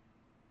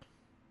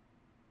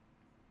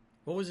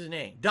 What was his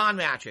name? Don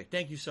Matrick.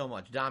 Thank you so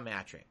much, Don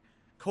Matrick.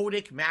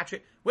 Kotick,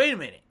 Matrick. Wait a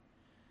minute.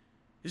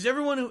 Is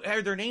everyone who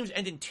had their names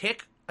end in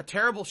Tick a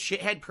terrible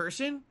shithead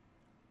person?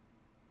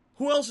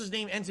 Who else's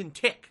name ends in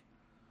Tick?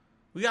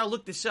 We gotta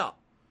look this up.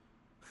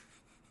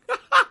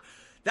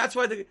 That's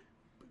why the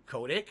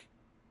Kotick,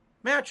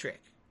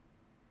 Matrick,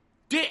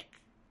 Dick.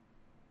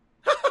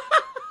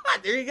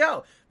 There you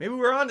go. Maybe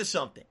we're on to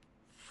something.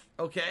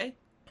 Okay.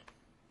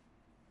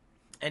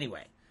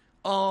 Anyway,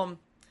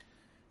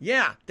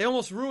 yeah, they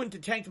almost ruined to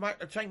tank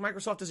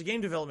Microsoft as a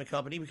game development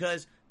company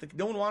because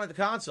no one wanted the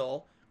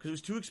console because it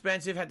was too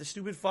expensive, had the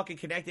stupid fucking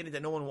Kinect in it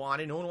that no one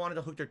wanted. No one wanted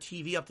to hook their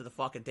TV up to the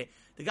fucking thing.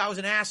 The guy was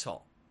an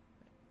asshole.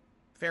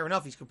 Fair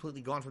enough, he's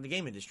completely gone from the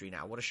game industry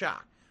now. What a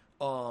shock.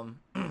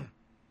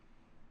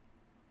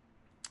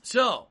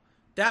 So,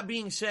 that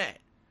being said,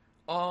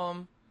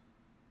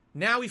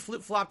 now we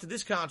flip-flop to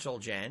this console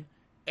gen,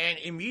 and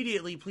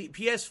immediately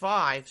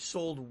PS5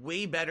 sold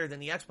way better than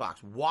the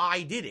Xbox.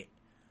 Why did it?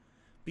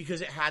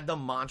 Because it had the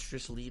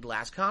monstrous lead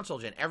last console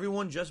gen.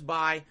 Everyone just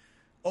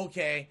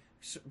okay,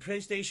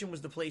 PlayStation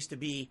was the place to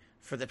be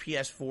for the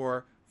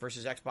PS4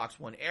 versus Xbox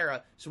One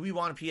era, so we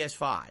want a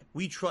PS5.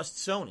 We trust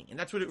Sony, and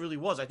that's what it really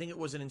was. I think it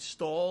was an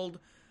installed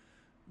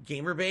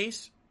gamer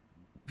base.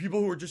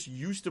 People who were just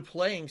used to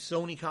playing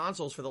Sony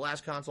consoles for the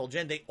last console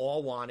gen, they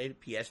all wanted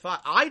PS5.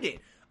 I did.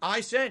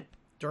 I said,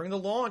 during the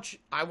launch,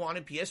 I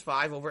wanted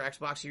PS5 over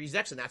Xbox Series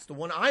X, and that's the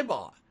one I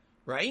bought,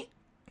 right?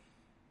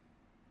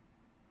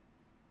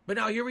 But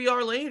now here we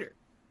are later,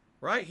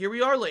 right? Here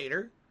we are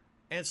later,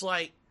 and it's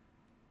like,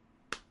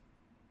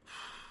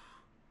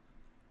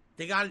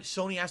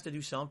 Sony has to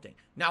do something.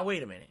 Now,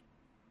 wait a minute.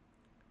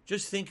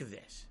 Just think of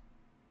this.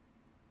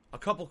 A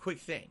couple quick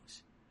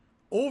things.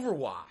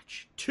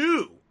 Overwatch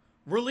 2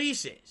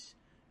 releases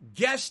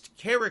guest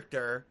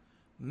character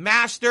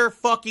Master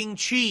fucking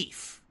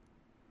Chief.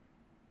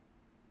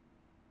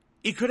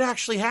 It could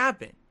actually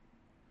happen.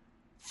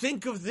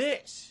 Think of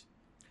this.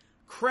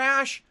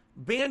 Crash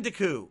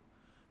Bandicoot,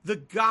 the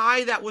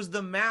guy that was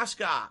the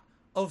mascot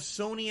of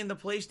Sony and the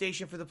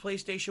PlayStation for the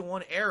PlayStation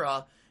 1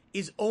 era,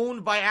 is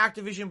owned by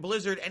Activision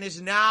Blizzard and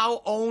is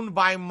now owned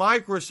by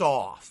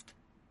Microsoft.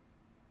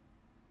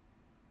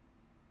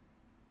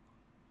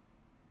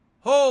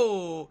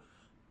 Oh,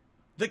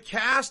 the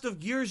cast of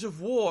Gears of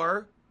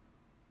War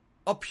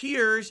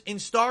appears in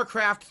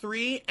StarCraft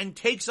 3 and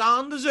takes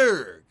on the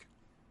Zerg.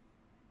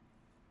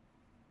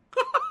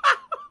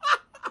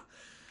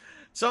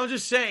 So I'm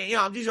just saying,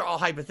 these are all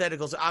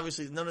hypotheticals.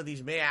 Obviously, none of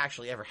these may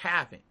actually ever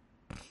happen.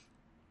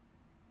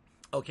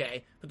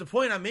 Okay? But the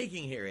point I'm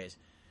making here is,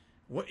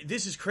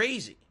 this is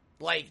crazy.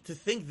 Like, to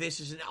think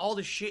all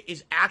this shit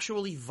is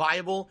actually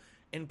viable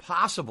and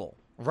possible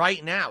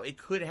right now. It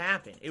could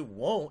happen. It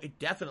won't. It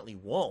definitely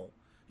won't.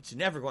 It's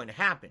never going to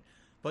happen.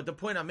 But the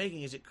point I'm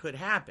making is it could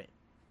happen.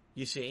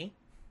 You see?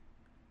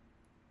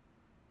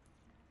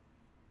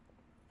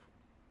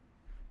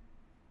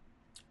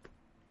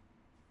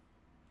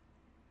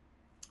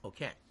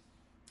 Okay.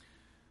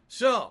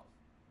 So,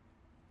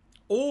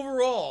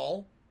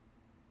 overall,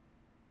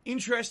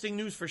 interesting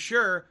news for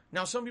sure.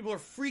 Now, some people are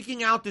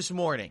freaking out this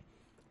morning.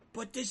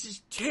 But this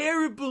is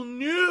terrible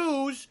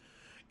news.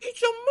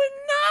 It's a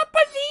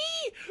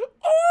monopoly.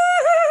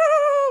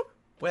 Oh!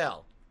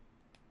 Well,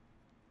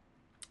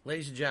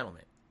 ladies and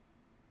gentlemen,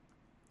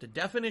 the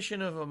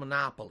definition of a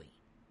monopoly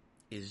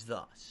is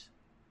thus: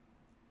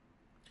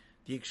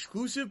 the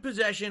exclusive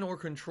possession or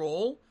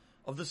control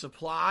of the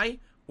supply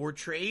or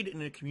trade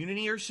in a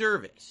community or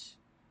service.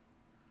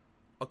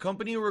 A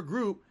company or a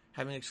group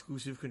having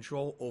exclusive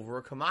control over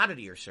a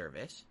commodity or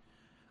service.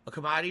 A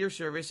commodity or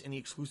service in the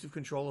exclusive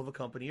control of a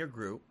company or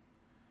group.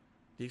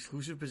 The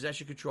exclusive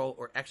possession, control,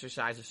 or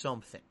exercise of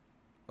something.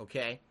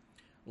 Okay?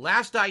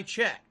 Last I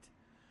checked,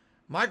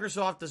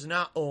 Microsoft does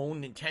not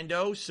own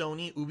Nintendo,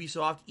 Sony,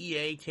 Ubisoft,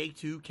 EA,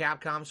 Take-Two,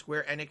 Capcom,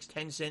 Square Enix,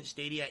 Tencent,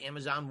 Stadia,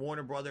 Amazon,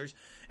 Warner Brothers,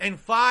 and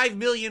 5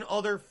 million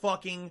other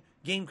fucking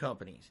game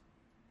companies.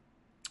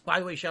 By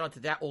the way, shout out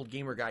to that old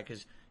gamer guy,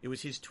 because it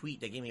was his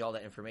tweet that gave me all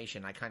that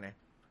information. I kind of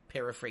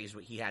paraphrased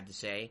what he had to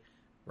say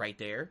right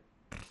there.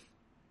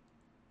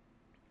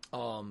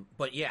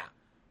 But yeah,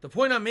 the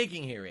point I'm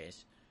making here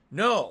is,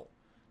 no,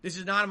 this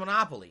is not a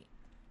monopoly.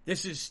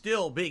 This is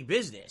still big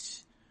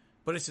business,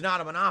 but it's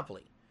not a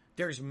monopoly.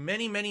 There's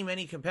many, many,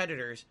 many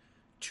competitors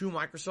to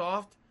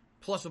Microsoft,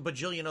 plus a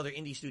bajillion other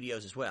indie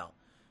studios as well.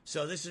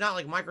 So this is not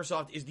like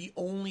Microsoft is the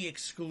only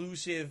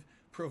exclusive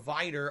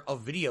provider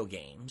of video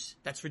games.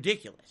 That's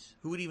ridiculous.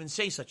 Who would even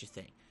say such a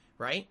thing,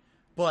 right?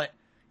 But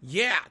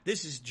yeah,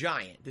 this is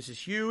giant. This is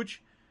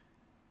huge.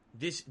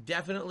 This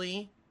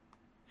definitely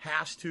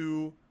has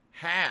to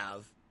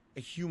have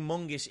a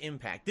humongous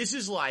impact. This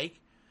is like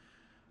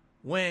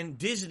when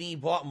Disney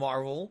bought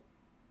Marvel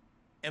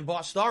and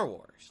bought Star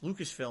Wars,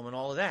 Lucasfilm, and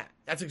all of that.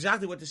 That's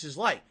exactly what this is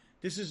like.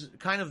 This is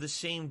kind of the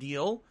same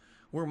deal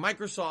where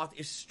Microsoft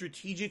is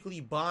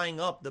strategically buying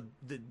up the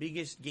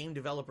biggest game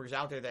developers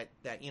out there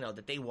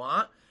that they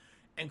want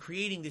and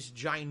creating this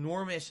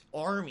ginormous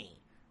army.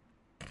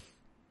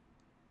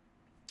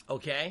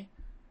 Okay?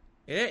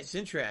 It's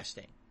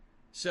interesting.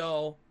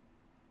 So,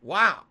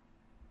 wow.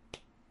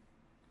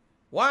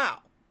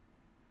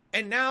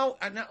 And now,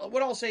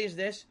 what I'll say is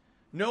this.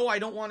 No, I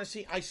don't want to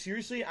see,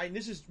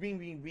 this is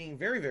being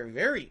very, very,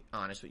 very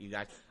honest with you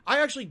guys. I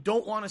actually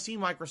don't want to see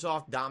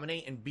Microsoft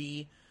dominate and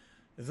be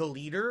the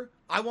leader.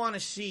 I want to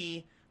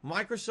see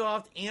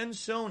Microsoft and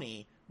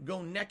Sony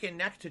go neck and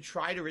neck to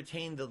try to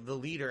retain the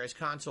leader as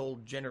console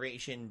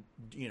generation,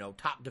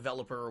 top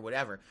developer or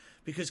whatever.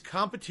 Because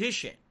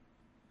competition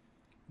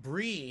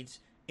breeds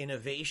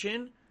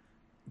innovation,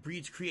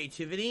 breeds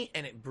creativity,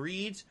 and it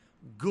breeds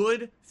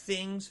good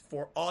things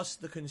for us,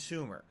 the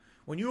consumer.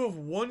 When you have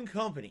one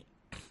company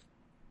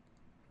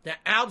that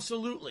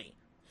absolutely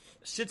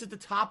sits at the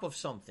top of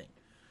something,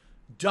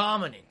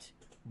 dominant,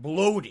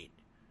 bloated,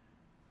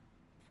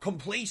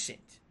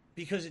 complacent,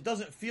 because it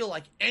doesn't feel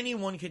like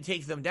anyone can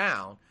take them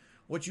down,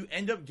 what you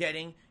end up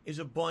getting is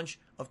a bunch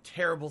of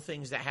terrible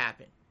things that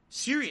happen.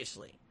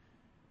 Seriously.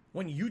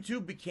 When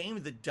YouTube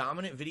became the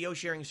dominant video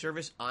sharing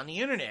service on the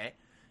internet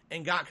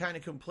and got kind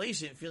of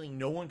complacent, feeling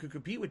no one could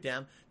compete with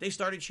them, they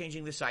started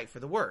changing the site for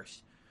the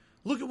worse.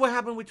 Look at what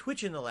happened with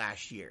Twitch in the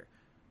last year,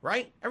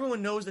 right?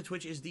 Everyone knows that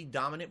Twitch is the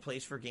dominant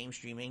place for game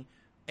streaming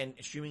and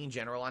streaming in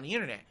general on the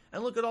internet.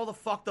 And look at all the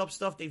fucked up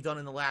stuff they've done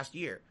in the last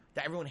year.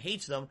 That everyone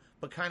hates them,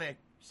 but kind of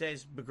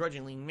says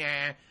begrudgingly,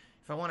 nah,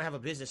 if I want to have a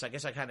business, I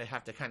guess I kind of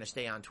have to kind of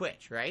stay on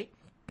Twitch, right?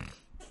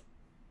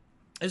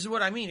 This is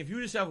what I mean. If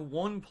you just have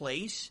one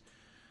place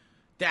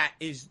that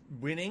is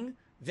winning,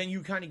 then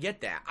you kind of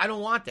get that. I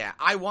don't want that.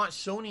 I want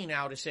Sony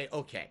now to say,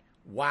 okay,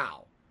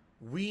 wow,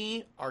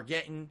 we are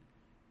getting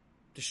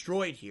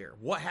destroyed here.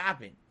 What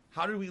happened?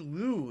 How did we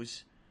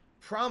lose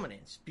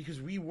prominence?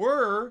 Because we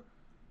were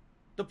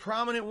the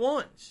prominent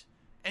ones.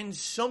 And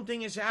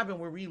something has happened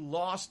where we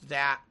lost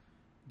that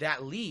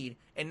lead,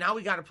 and now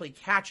we got to play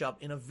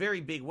catch-up in a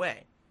very big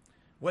way.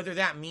 Whether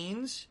that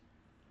means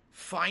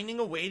finding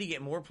a way to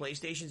get more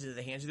PlayStations into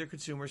the hands of their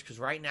consumers, because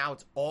right now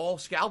it's all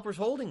scalpers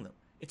holding them.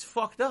 It's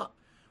fucked up.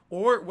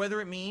 Or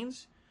whether it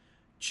means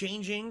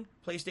changing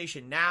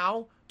PlayStation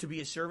Now to be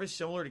a service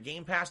similar to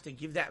Game Pass to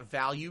give that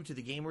value to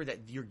the gamer that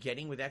you're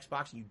getting with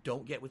Xbox and you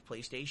don't get with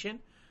PlayStation.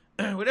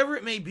 Whatever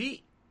it may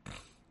be.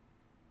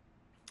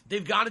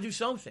 They've got to do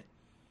something.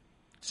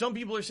 Some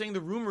people are saying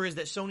the rumor is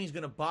that Sony's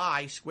going to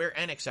buy Square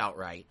Enix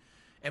outright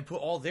and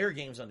put all their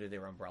games under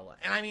their umbrella.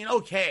 And I mean,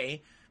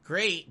 okay,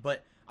 great,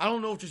 but I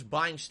don't know if just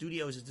buying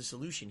studios is the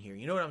solution here.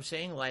 You know what I'm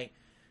saying? Like,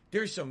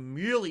 there's some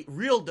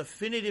real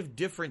definitive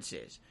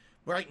differences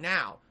right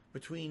now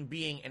between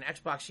being an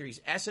Xbox Series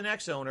S and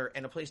X owner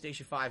and a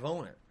PlayStation 5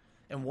 owner.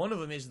 And one of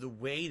them is the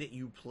way that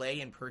you play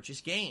and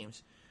purchase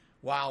games,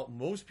 while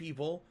most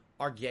people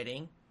are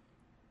getting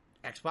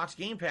Xbox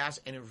Game Pass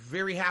and are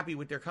very happy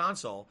with their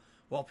console,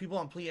 while people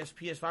on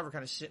PS5 are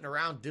kind of sitting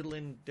around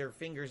diddling their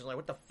fingers and like,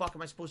 what the fuck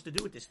am I supposed to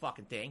do with this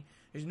fucking thing?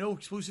 There's no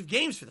exclusive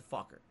games for the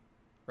fucker,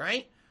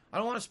 right? I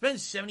don't want to spend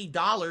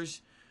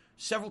 $70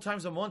 several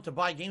times a month to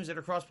buy games that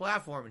are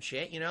cross-platform and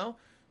shit, you know?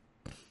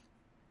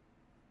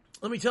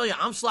 Let me tell you,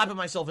 I'm slapping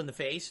myself in the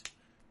face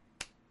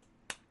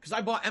because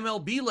I bought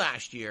MLB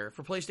last year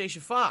for PlayStation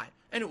 5,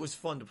 and it was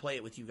fun to play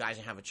it with you guys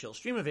and have a chill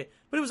stream of it,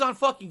 but it was on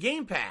fucking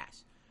Game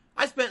Pass.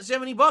 I spent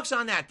 $70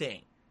 on that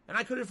thing. And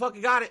I could have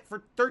fucking got it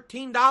for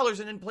 $13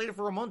 and then played it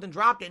for a month and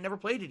dropped it and never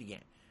played it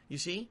again. You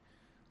see?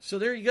 So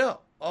there you go.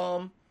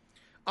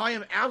 I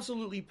am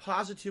absolutely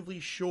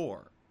positively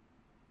sure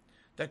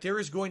that there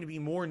is going to be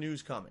more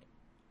news coming.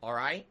 All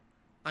right?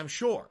 I'm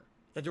sure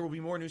that there will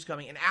be more news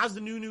coming. And as the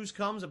new news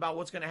comes about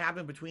what's going to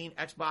happen between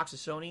Xbox and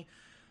Sony,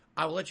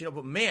 I will let you know.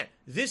 But man,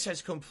 this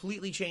has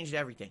completely changed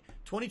everything.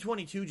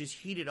 2022 just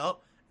heated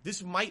up.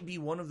 This might be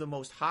one of the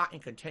most hot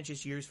and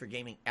contentious years for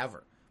gaming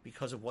ever,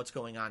 because of what's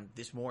going on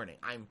this morning.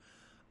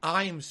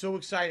 I am so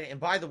excited. And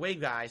by the way,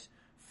 guys,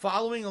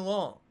 following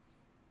along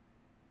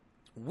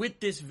with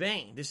this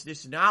vein,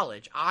 this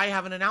knowledge, I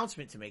have an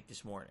announcement to make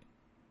this morning.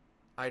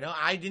 I know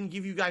I didn't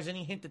give you guys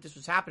any hint that this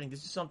was happening.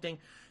 This is something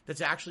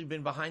that's actually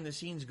been behind the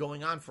scenes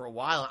going on for a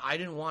while. I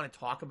didn't want to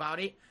talk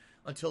about it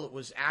until it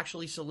was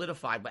actually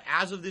solidified. But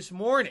as of this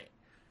morning,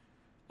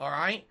 all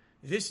right,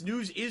 this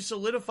news is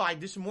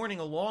solidified this morning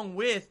along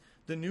with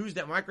the news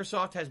that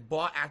Microsoft has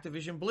bought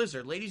Activision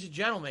Blizzard. Ladies and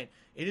gentlemen,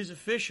 it is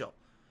official.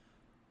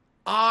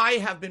 I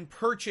have been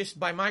purchased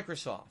by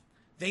Microsoft.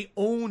 They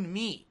own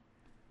me.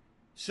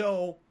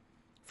 So,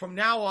 from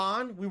now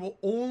on, we will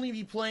only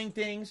be playing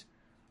things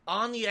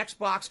on the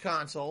Xbox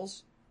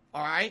consoles.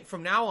 All right?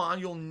 From now on,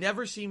 you'll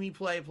never see me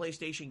play a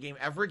PlayStation game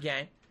ever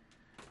again.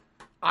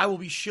 I will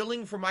be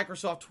shilling for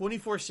Microsoft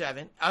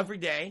 24/7 every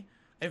day.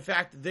 In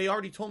fact, they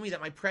already told me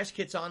that my press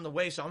kit's on the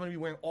way, so I'm going to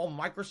be wearing all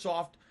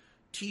Microsoft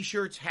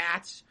T-shirts,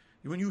 hats.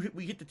 When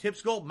we hit the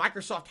tips goal,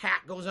 Microsoft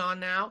hat goes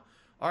on now.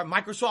 Our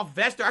Microsoft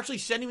vest. They're actually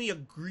sending me a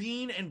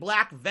green and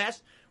black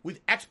vest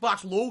with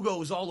Xbox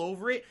logos all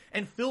over it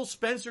and Phil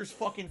Spencer's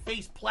fucking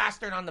face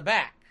plastered on the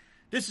back.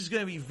 This is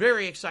going to be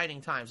very exciting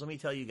times. Let me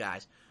tell you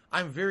guys.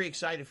 I'm very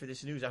excited for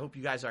this news. I hope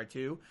you guys are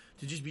too.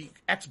 To just be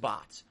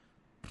Xbots.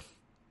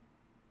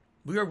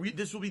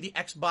 This will be the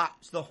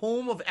Xbox, the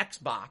home of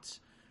Xbots,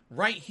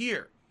 right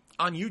here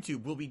on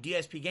YouTube. Will be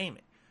DSP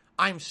Gaming.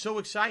 I'm so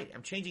excited.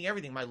 I'm changing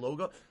everything. My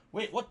logo.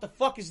 Wait, what the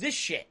fuck is this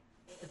shit?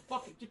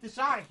 Get this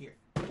out of here.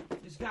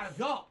 This gotta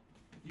go.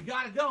 You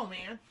gotta go,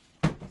 man.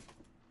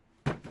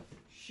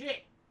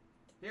 Shit.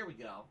 There we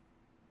go.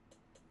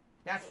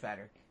 That's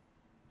better.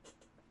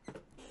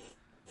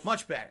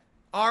 Much better.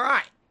 All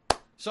right.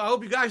 So I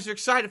hope you guys are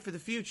excited for the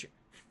future.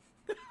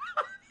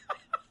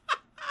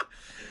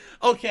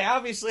 Okay,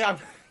 obviously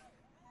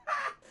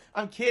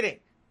I'm kidding.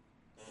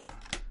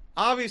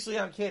 Obviously,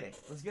 I'm kidding.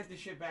 Let's get this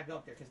shit back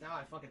up there, because now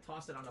I fucking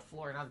tossed it on the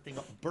floor, and now the thing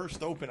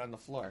burst open on the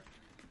floor.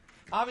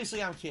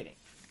 Obviously, I'm kidding.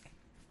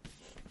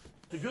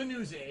 The good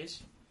news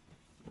is,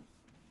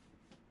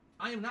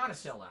 I am not a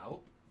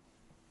sellout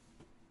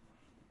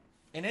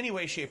in any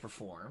way, shape, or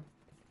form.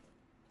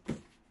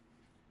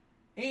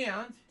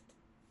 And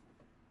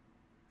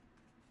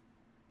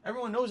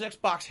everyone knows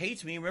Xbox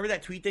hates me. Remember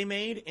that tweet they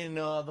made in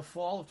the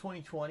fall of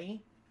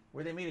 2020,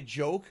 where they made a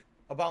joke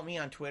about me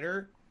on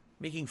Twitter,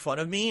 making fun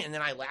of me, and then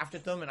I laughed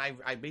at them, and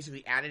I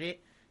basically added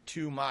it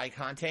to my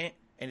content,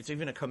 and it's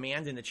even a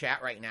command in the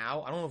chat right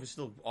now. I don't know if it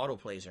still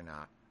autoplays or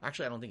not.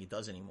 Actually, I don't think it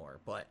does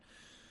anymore, but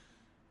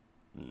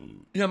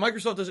yeah,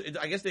 Microsoft does.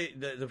 I guess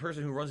the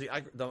person who runs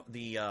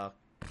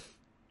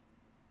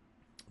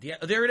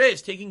there it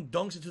is, taking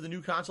dunks into the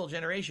new console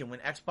generation when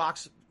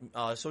Xbox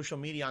social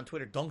media on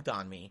Twitter dunked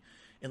on me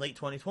in late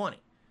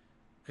 2020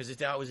 because it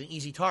thought it was an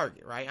easy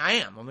target, right?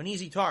 I'm an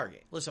easy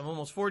target. Listen, I'm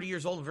almost 40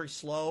 years old. I'm very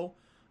slow.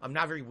 I'm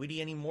not very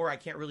witty anymore. I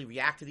can't really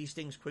react to these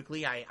things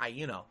quickly.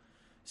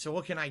 So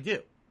what can I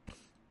do?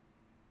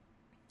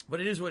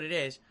 But it is what it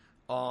is.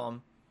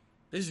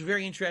 This is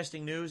very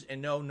interesting news,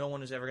 and no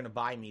one is ever going to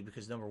buy me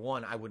because, number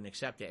one, I wouldn't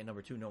accept it, and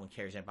number two, no one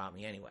cares about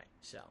me anyway.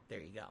 So, there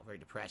you go. Very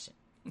depressing.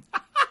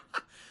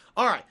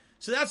 All right,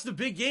 so that's the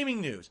big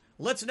gaming news.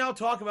 Let's now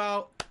talk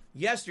about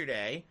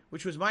yesterday,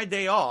 which was my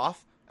day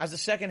off, as the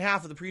second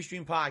half of the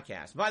PreStream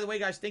Podcast. By the way,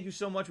 guys, thank you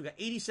so much. We got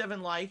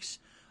 87 likes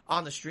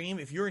on the stream.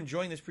 If you're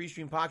enjoying this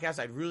PreStream Podcast,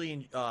 I'd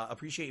really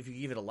appreciate if you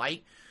give it a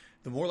like.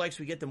 The more likes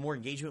we get, the more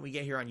engagement we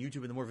get here on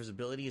YouTube, and the more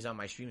visibility is on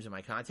my streams and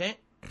my content.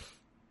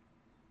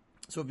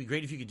 So it'd be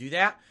great if you could do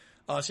that.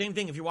 Same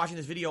thing, if you're watching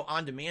this video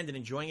on demand and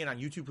enjoying it on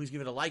YouTube, please give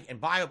it a like. And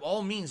by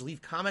all means,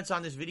 leave comments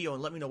on this video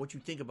and let me know what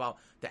you think about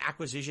the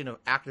acquisition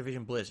of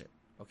Activision Blizzard.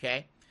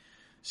 Okay?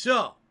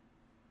 So,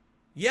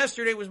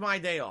 yesterday was my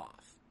day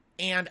off.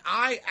 And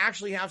I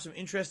actually have some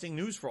interesting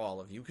news for all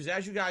of you. Because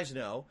as you guys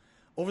know,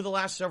 over the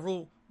last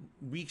several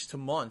weeks to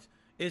month,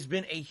 it has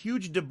been a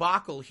huge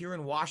debacle here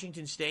in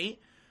Washington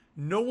State.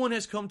 No one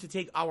has come to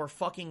take our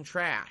fucking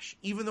trash.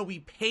 Even though we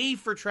pay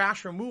for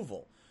trash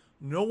removal,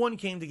 no one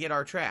came to get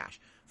our trash.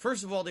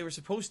 First of all, they were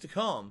supposed to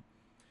come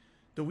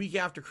the week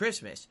after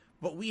Christmas,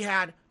 but we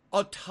had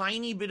a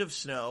tiny bit of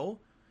snow,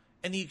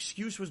 and the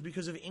excuse was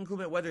because of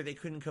inclement weather, they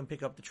couldn't come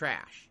pick up the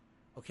trash.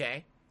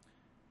 Okay?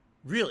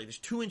 Really, there's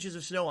 2 inches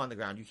of snow on the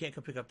ground. You can't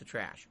come pick up the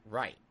trash.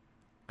 Right.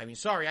 I mean,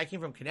 sorry, I came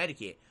from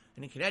Connecticut,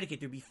 and in Connecticut,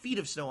 there'd be feet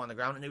of snow on the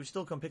ground, and they would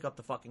still come pick up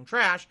the fucking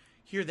trash.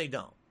 Here they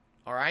don't.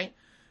 All right?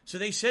 So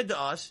they said to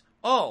us,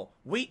 oh,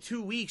 wait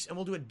 2 weeks, and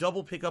we'll do a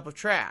double pickup of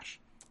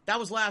trash. That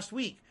was last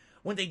week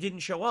when they didn't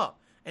show up.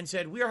 And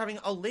said, we are having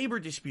a labor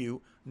dispute,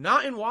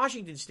 not in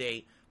Washington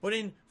State, but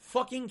in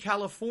fucking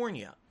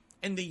California.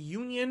 And the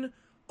Union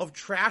of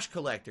Trash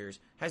Collectors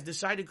has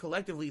decided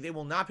collectively they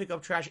will not pick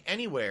up trash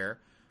anywhere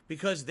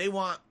because they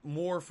want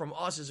more from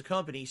us as a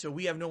company, so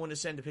we have no one to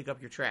send to pick up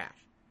your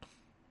trash.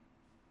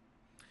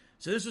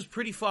 So this was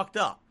pretty fucked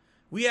up.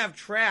 We have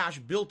trash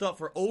built up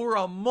for over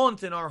a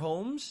month in our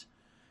homes,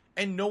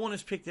 and no one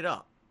has picked it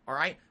up. All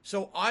right?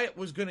 So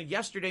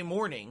yesterday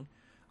morning,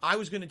 I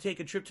was going to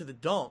take a trip to the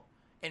dump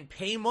and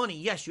pay money.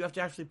 Yes, you have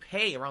to actually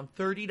pay around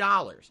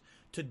 $30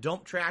 to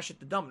dump trash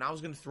at the dump. And I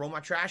was going to throw my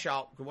trash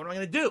out. What am I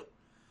going to do?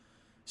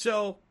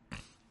 So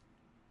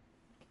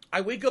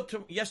I wake up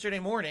to yesterday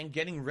morning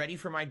getting ready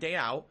for my day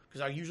out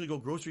because I usually go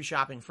grocery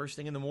shopping first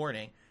thing in the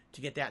morning to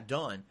get that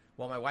done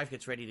while my wife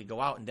gets ready to go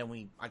out. And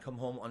then I come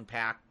home,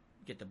 unpack,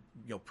 get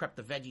the prep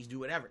the veggies, do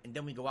whatever, and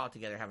then we go out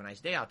together, have a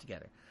nice day out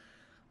together.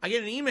 I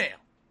get an email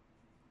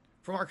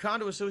from our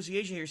condo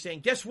association here saying,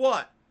 guess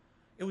what?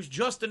 It was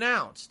just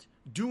announced.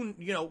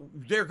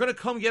 They're going to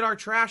come get our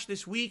trash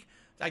this week.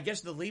 I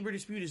guess the labor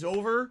dispute is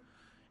over.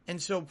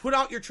 And so put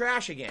out your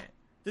trash again.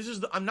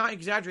 I'm not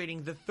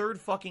exaggerating, the third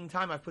fucking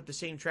time I've put the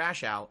same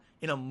trash out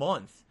in a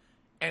month.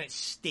 And it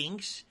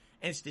stinks.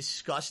 And it's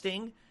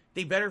disgusting.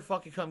 They better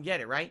fucking come get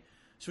it, right?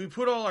 So we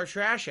put all our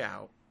trash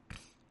out.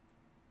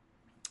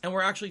 And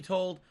we're actually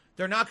told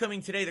they're not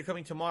coming today. They're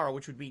coming tomorrow,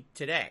 which would be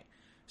today.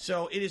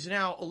 So it is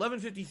now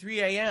 11:53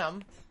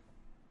 a.m.,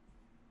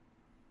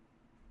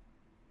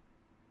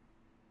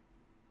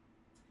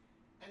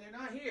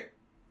 not here.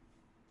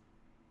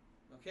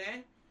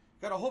 Okay?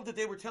 Gotta hope that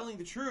they were telling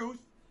the truth.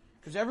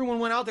 Because everyone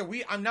went out there.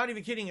 I'm not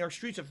even kidding. Our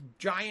streets of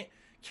giant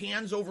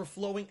cans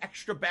overflowing,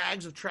 extra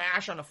bags of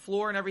trash on the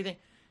floor and everything.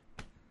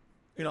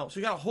 So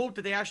you gotta hope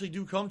that they actually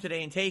do come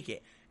today and take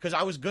it. Because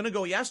I was gonna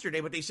go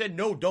yesterday, but they said,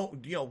 no,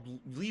 don't,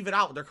 leave it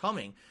out. They're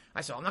coming.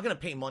 I said, I'm not gonna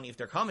pay money if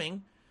they're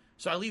coming.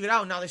 So I leave it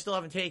out, and now they still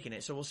haven't taken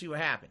it. So we'll see what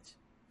happens.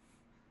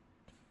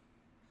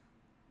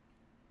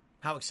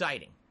 How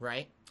exciting,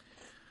 right?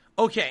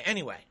 Okay,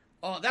 anyway.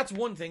 That's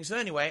one thing. So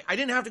anyway, I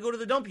didn't have to go to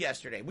the dump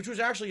yesterday, which was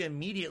actually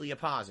immediately a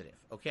positive,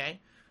 okay?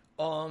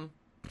 But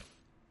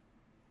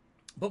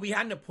we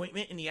had an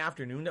appointment in the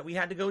afternoon that we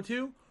had to go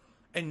to,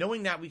 and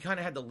knowing that, we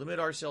kind of had to limit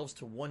ourselves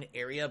to one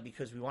area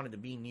because we wanted to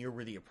be near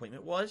where the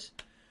appointment was.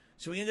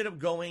 So we ended up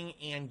going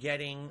and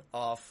getting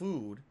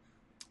food,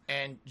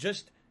 and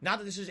just, not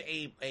that this is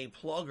a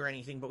plug or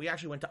anything, but we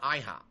actually went to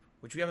IHOP,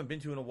 which we haven't been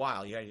to in a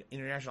while. You had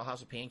International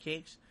House of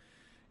Pancakes,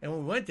 and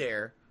when we went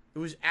there, it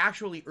was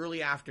actually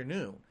early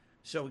afternoon.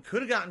 So we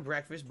could have gotten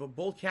breakfast, but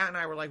both Kat and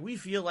I were like, we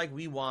feel like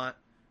we want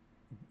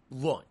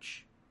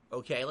lunch.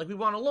 Okay? Like we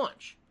want a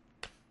lunch.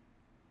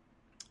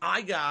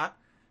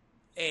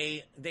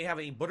 They have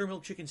a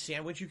buttermilk chicken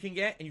sandwich you can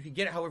get, and you can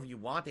get it however you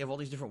want. They have all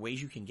these different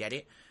ways you can get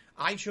it.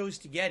 I chose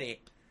to get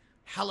it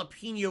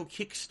jalapeno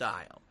kick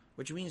style,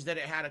 which means that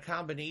it had a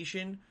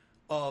combination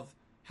of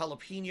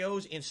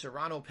jalapenos and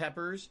serrano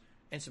peppers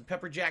and some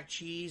pepper jack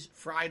cheese,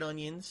 fried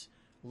onions,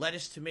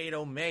 lettuce,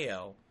 tomato,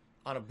 mayo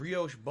on a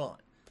brioche bun.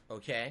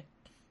 Okay?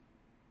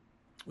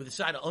 With a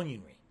side of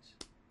onion rings.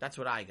 That's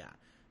what I got.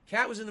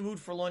 Kat was in the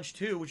mood for lunch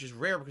too, which is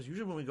rare because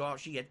usually when we go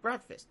out, she gets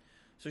breakfast.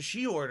 So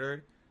she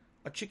ordered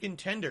a chicken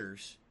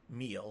tenders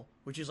meal,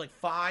 which is like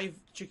 5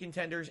 chicken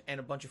tenders and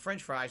a bunch of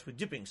french fries with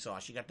dipping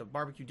sauce. She got the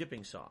barbecue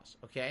dipping sauce.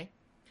 Okay?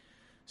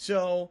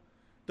 So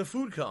the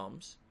food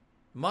comes.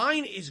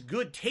 Mine is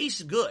good,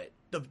 tastes good.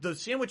 The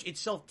sandwich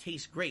itself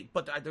tastes great.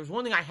 But there's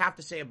one thing I have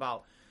to say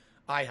about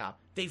IHOP.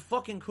 They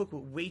fucking cook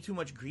with way too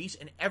much grease,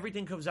 and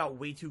everything comes out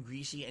way too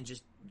greasy and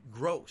just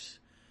gross.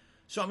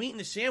 So I'm eating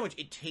the sandwich.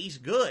 It tastes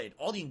good.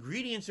 All the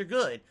ingredients are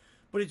good,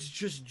 but it's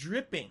just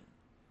dripping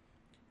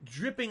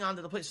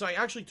onto the plate. So I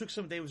actually took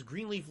some, there was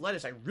green leaf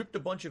lettuce. I ripped a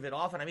bunch of it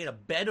off, and I made a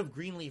bed of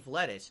green leaf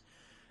lettuce.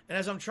 And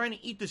as I'm trying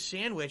to eat the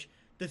sandwich,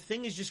 the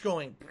thing is just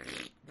going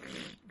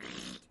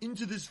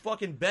into this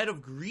fucking bed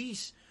of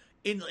grease.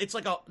 It's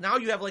like now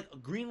you have like a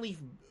green leaf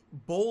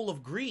bowl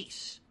of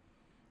grease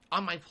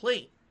on my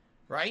plate,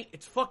 right?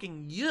 It's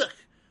fucking yuck.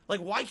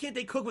 Like, why can't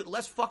they cook with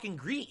less fucking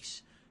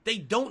grease? They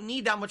don't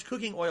need that much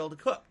cooking oil to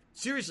cook.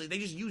 Seriously, they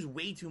just use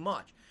way too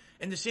much.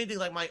 And the same thing,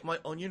 like my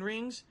onion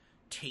rings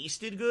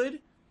tasted good,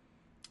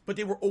 but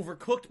they were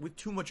overcooked with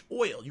too much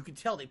oil. You could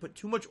tell they put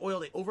too much oil,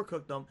 they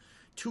overcooked them,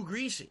 too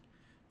greasy.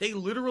 They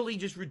literally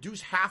just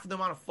reduce half the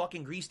amount of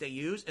fucking grease they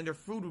use, and their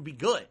food would be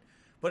good.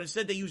 But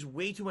instead, they use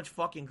way too much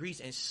fucking grease,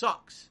 and it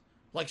sucks.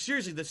 Like,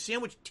 seriously, the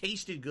sandwich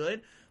tasted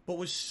good, but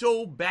was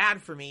so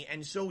bad for me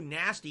and so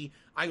nasty,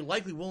 I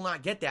likely will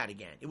not get that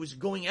again. It was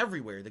going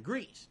everywhere, the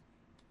grease.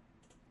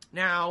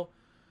 Now,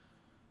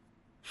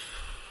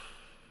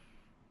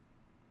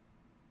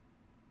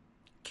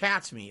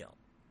 cat's meal.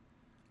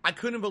 I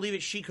couldn't believe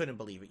it. She couldn't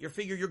believe it. You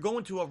figure you're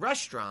going to a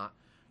restaurant,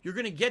 you're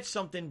going to get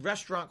something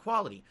restaurant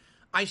quality.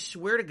 I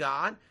swear to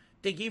God,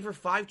 they gave her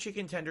 5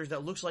 chicken tenders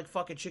that looks like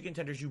fucking chicken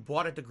tenders you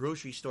bought at the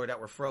grocery store that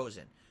were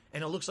frozen.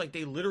 And it looks like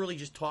they literally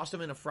just tossed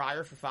them in a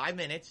fryer for 5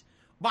 minutes.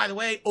 By the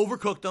way,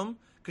 overcooked them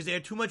because they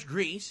had too much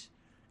grease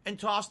and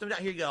tossed them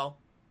down. Here you go.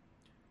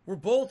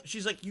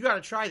 She's like, you got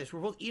to try this.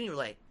 We're both eating it.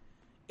 Like,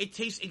 it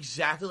tastes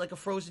exactly like a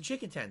frozen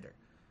chicken tender.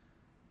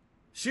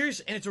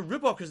 Seriously, and it's a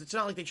ripoff because it's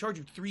not like they charge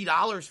you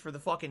 $3 for the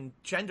fucking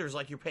tenders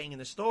like you're paying in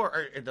the store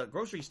or at the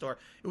grocery store.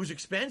 It was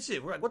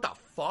expensive. We're like, what the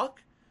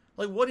fuck?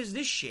 Like, what is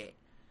this shit?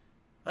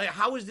 Like,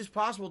 how is this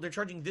possible? They're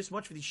charging this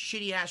much for these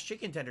shitty ass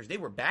chicken tenders. They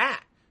were bad.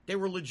 They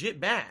were legit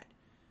bad.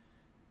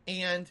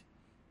 And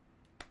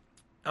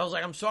I was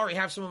like, I'm sorry,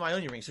 have some of my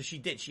onion rings. So she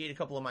did. She ate a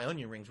couple of my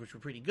onion rings, which were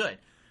pretty good.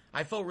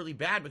 I felt really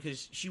bad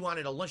because she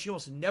wanted a lunch. She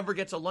almost never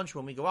gets a lunch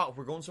when we go out. If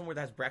we're going somewhere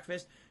that has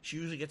breakfast, she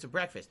usually gets a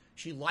breakfast.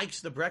 She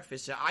likes the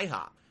breakfast at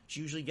IHOP. She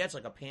usually gets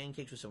like a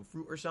pancakes with some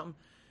fruit or something.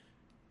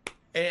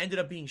 And it ended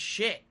up being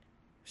shit.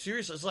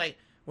 Seriously, it's like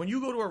when you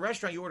go to a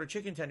restaurant, you order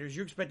chicken tenders,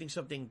 you're expecting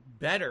something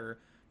better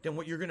than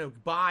what you're going to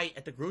buy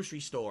at the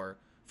grocery store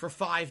for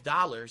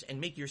 $5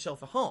 and make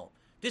yourself at home.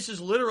 This is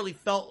literally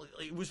felt,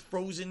 it was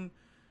frozen,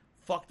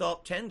 fucked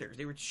up tenders.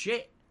 They were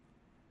shit.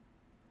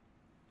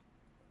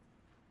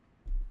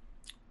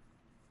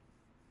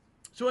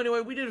 So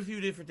anyway, we did a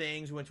few different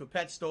things. We went to a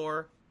pet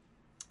store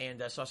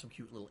and saw some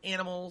cute little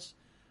animals,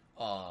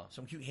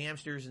 some cute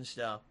hamsters and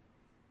stuff.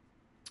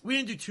 We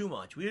didn't do too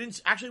much. We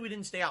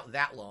didn't stay out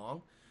that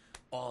long.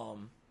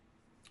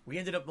 We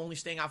ended up only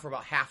staying out for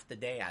about half the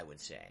day, I would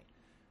say.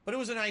 But it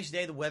was a nice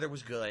day. The weather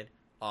was good.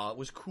 It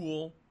was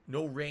cool.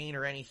 No rain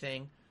or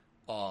anything.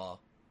 But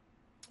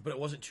it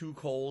wasn't too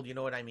cold. You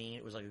know what I mean?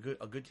 It was like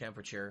a good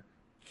temperature.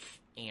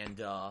 And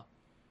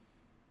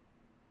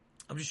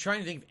I'm just trying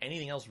to think if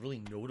anything else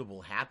really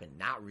notable happened.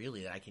 Not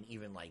really that I can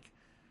even like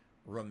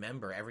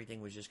remember.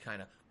 Everything was just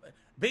kind of...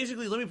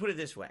 Basically, let me put it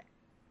this way.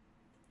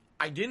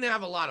 I didn't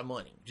have a lot of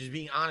money. Just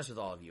being honest with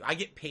all of you. I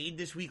get paid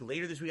this week.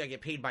 Later this week, I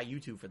get paid by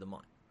YouTube for the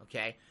month.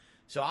 Okay?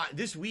 So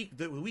this week,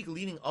 the week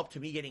leading up to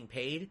me getting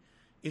paid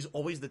is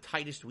always the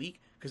tightest week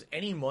because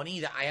any money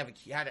that I have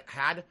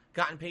had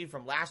gotten paid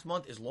from last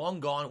month is long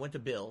gone, went to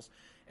bills.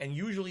 And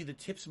usually the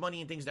tips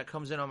money and things that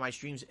comes in on my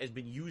streams has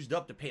been used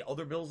up to pay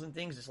other bills and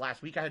things. This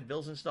last week I had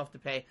bills and stuff to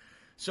pay.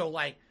 So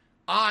like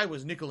I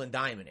was nickel and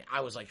diming it.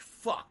 I was like,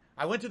 fuck.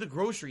 I went to the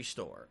grocery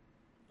store,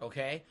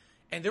 okay?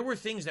 And there were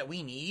things that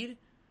we need.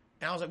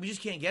 And I was like, we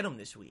just can't get them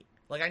this week.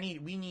 Like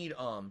we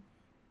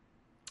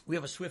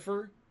have a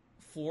Swiffer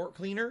floor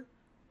cleaner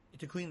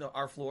to clean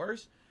our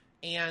floors.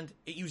 And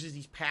it uses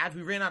these pads.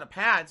 We ran out of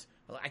pads.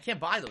 I can't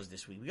buy those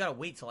this week. We got to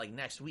wait till like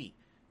next week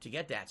to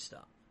get that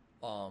stuff.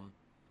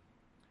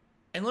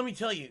 And let me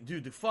tell you,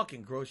 dude, the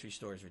fucking grocery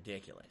store is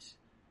ridiculous.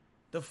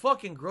 The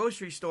fucking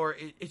grocery store,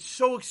 it's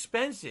so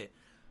expensive.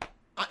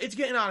 It's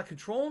getting out of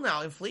control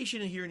now.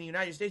 Inflation here in the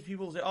United States,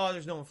 people say, oh,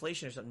 there's no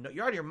inflation or something. No,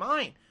 you're out of your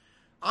mind.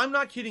 I'm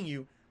not kidding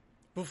you.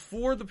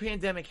 Before the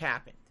pandemic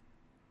happened,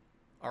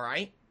 all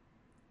right,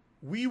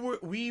 we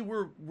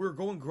were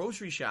going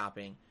grocery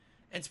shopping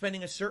and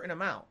spending a certain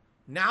amount.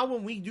 Now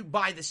when we do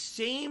buy the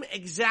same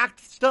exact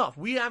stuff,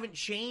 we haven't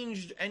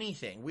changed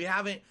anything. We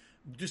haven't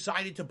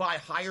decided to buy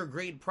higher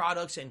grade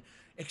products and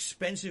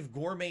expensive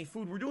gourmet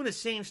food. We're doing the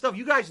same stuff.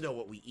 You guys know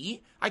what we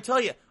eat. I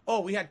tell you,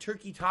 we had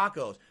turkey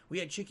tacos. We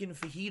had chicken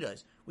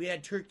fajitas. We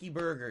had turkey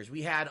burgers.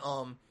 We had,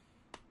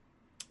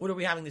 what are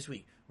we having this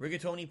week?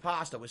 Rigatoni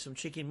pasta with some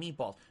chicken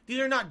meatballs. These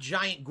are not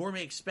giant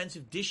gourmet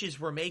expensive dishes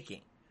we're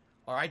making.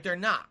 All right? They're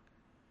not.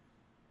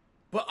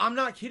 But I'm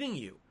not kidding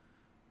you.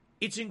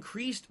 It's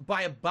increased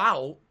by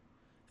about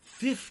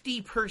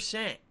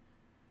 50%.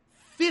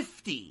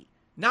 50,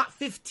 not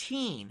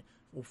 15.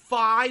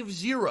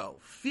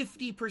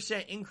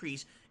 50%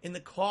 increase in the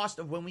cost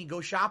of when we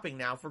go shopping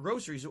now for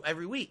groceries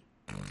every week.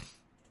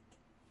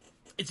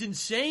 It's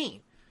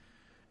insane.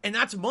 And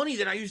that's money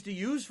that I used to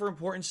use for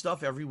important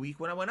stuff every week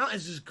when I went out.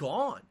 It's just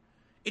gone.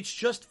 It's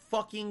just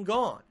fucking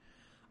gone.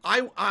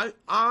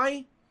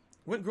 I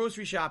went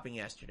grocery shopping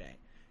yesterday,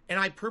 and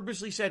I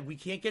purposely said, we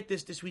can't get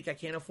this week, I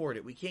can't afford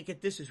it. We can't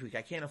get this week,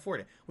 I can't afford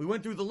it. We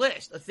went through the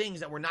list of things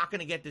that we're not going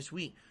to get this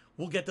week.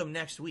 We'll get them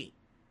next week.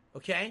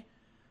 Okay?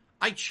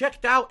 I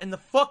checked out, and the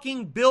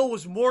fucking bill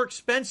was more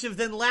expensive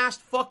than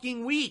last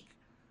fucking week.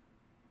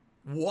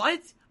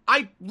 What?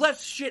 I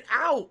left shit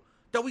out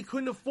that we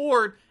couldn't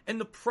afford,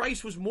 and the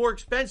price was more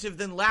expensive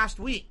than last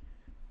week.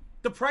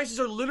 The prices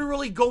are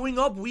literally going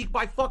up week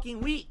by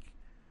fucking week.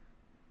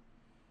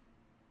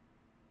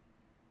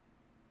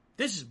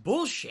 This is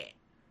bullshit.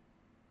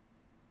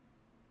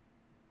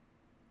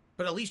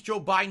 But at least Joe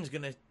Biden's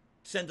going to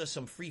send us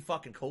some free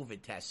fucking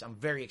COVID tests. I'm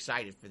very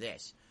excited for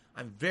this.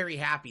 I'm very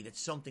happy that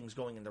something's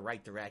going in the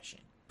right direction.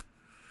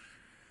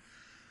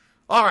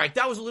 All right,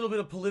 that was a little bit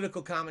of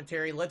political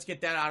commentary. Let's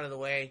get that out of the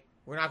way.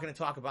 We're not going to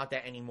talk about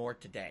that anymore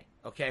today.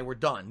 Okay, we're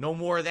done. No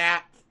more of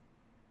that.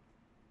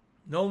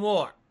 No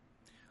more.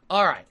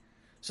 All right.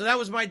 So that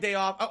was my day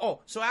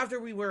off. So after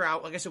we were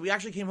out, like I said, we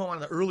actually came home on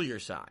the earlier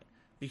side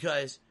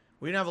because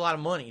we didn't have a lot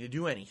of money to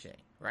do anything,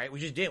 right? We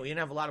just didn't. We didn't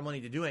have a lot of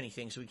money to do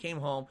anything. So we came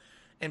home,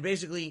 and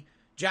basically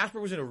Jasper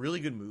was in a really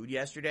good mood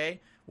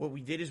yesterday. What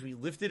we did is we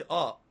lifted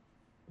up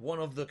one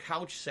of the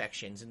couch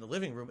sections in the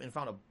living room and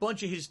found a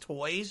bunch of his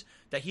toys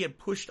that he had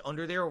pushed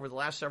under there over the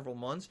last several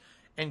months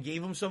and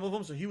gave him some of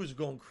them. So he was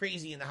going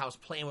crazy in the house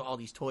playing with all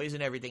these toys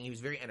and everything. He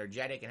was very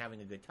energetic and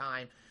having a good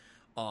time.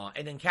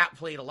 And then Kat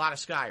played a lot of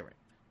Skyrim.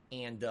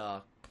 And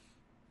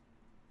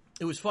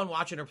it was fun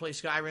watching her play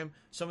Skyrim.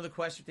 Some of the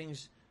quests are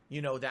things,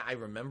 that I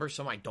remember.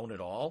 Some I don't at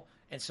all.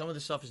 And some of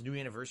the stuff is new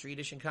Anniversary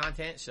Edition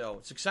content. So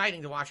it's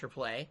exciting to watch her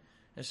play.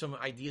 And some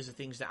ideas of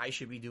things that I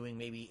should be doing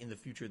maybe in the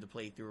future of the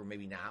playthrough or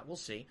maybe not. We'll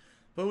see.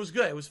 But it was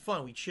good. It was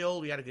fun. We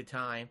chilled. We had a good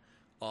time.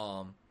 We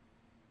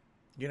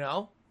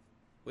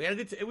had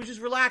it was just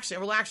a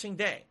relaxing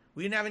day.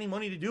 We didn't have any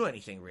money to do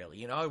anything,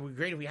 really. It would be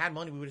great if we had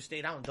money. We would have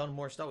stayed out and done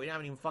more stuff. We didn't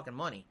have any fucking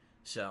money.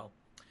 So,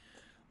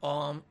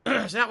 so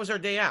that was our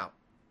day out.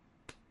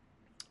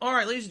 All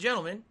right, ladies and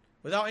gentlemen,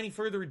 without any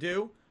further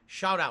ado,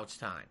 shout-outs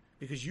time.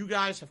 Because you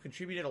guys have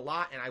contributed a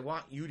lot, and I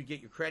want you to get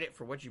your credit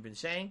for what you've been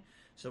saying.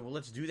 So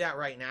let's do that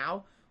right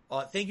now.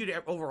 Thank you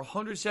to over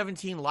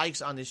 117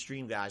 likes on this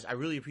stream, guys. I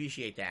really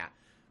appreciate that.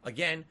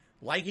 Again,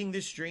 liking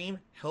this stream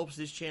helps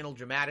this channel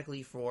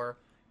dramatically for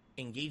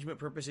engagement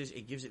purposes.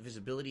 It gives it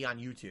visibility on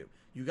YouTube.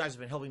 You guys have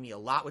been helping me a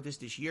lot with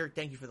this year.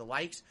 Thank you for the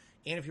likes.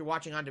 And if you're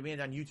watching on demand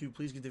on YouTube,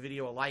 please give the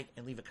video a like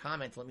and leave a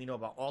comment to let me know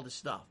about all this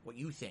stuff, what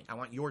you think. I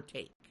want your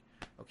take.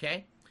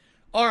 Okay?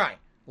 All right.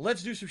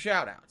 Let's do some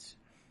shout-outs.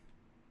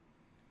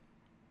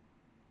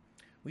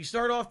 We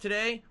start off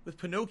today with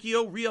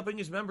Pinocchio re-upping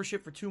his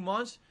membership for 2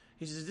 months.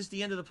 He says, is this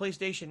the end of the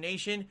PlayStation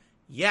Nation?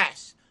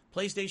 Yes.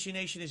 PlayStation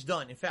Nation is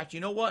done. In fact,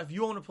 you know what? If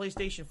you own a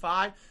PlayStation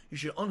 5, you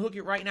should unhook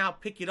it right now,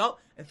 pick it up,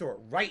 and throw it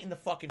right in the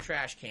fucking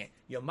trash can.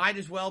 You might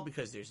as well,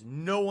 because there's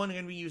no one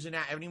going to be using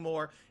that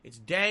anymore. It's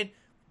dead,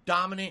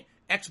 dominant,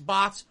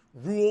 Xbox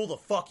rule the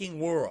fucking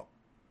world.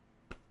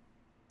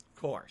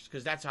 Of course,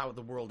 because that's how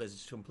the world is.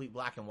 It's complete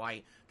black and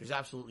white. There's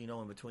absolutely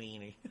no in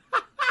between.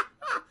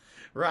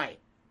 Right.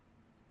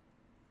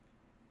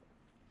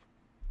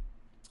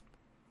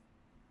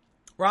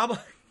 Rob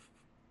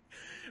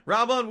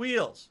on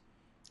Wheels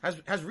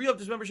has re-upped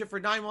his membership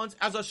for 9 months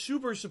as a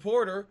super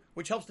supporter,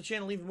 which helps the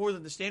channel even more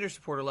than the standard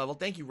supporter level.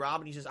 Thank you,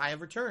 Rob. And he says, I have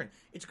returned.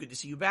 It's good to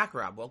see you back,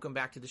 Rob. Welcome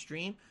back to the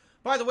stream.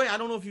 By the way, I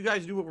don't know if you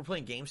guys knew what we're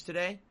playing games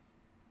today.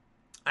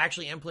 I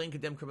actually am playing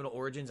Condemned Criminal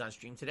Origins on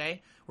stream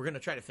today. We're going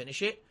to try to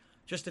finish it.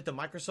 Just that the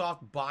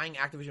Microsoft buying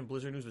Activision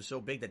Blizzard news was so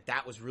big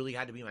that was really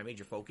had to be my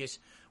major focus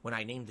when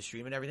I named the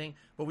stream and everything.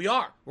 But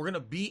we're going to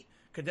beat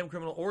Condemned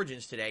Criminal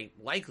Origins today.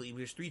 Likely,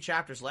 there's 3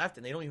 chapters left,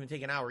 and they don't even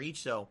take an hour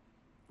each, so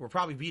we're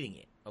probably beating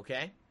it,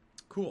 okay?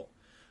 Cool.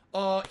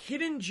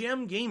 Hidden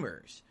Gem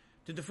Gamers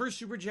did the first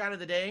super chat of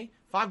the day,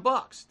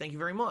 $5. Thank you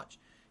very much.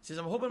 It says,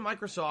 I'm hoping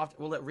Microsoft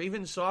will let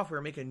Raven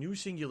Software make a new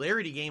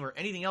Singularity game or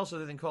anything else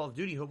other than Call of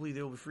Duty. Hopefully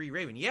they will be free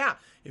Raven. Yeah,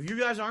 if you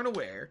guys aren't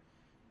aware,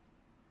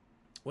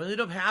 what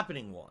ended up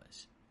happening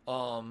was,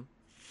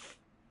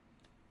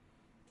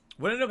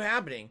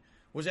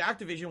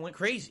 Activision went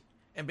crazy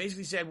and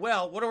basically said,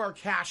 well, what are our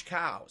cash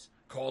cows?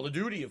 Call of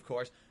Duty, of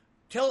course.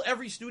 Tell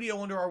every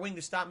studio under our wing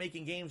to stop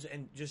making games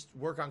and just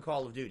work on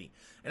Call of Duty.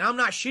 And I'm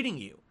not shitting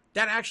you.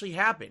 That actually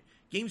happened.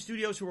 Game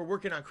studios who were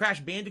working on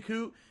Crash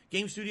Bandicoot,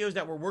 game studios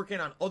that were working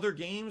on other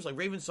games, like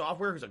Raven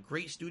Software, who's a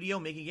great studio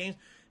making games,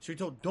 so you're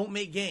told, don't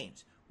make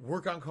games.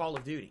 Work on Call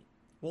of Duty.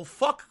 Well,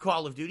 fuck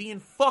Call of Duty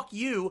and fuck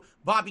you,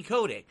 Bobby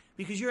Kotick,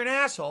 because you're an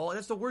asshole, and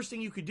that's the worst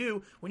thing you could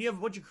do when you have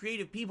a bunch of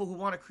creative people who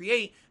want to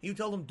create, and you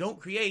tell them, don't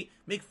create,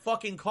 make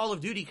fucking Call of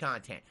Duty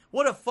content.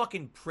 What a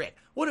fucking prick.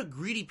 What a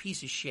greedy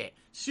piece of shit.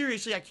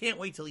 Seriously, I can't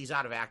wait till he's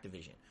out of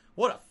Activision.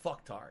 What a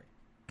fucktard.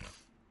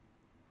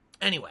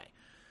 Anyway.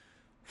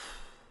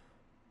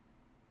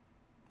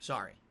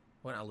 Sorry.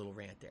 Went on a little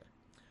rant there.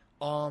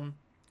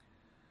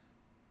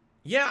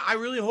 Yeah, I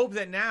really hope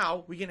that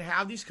now we can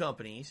have these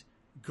companies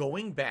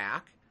going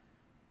back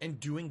and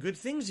doing good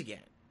things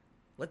again.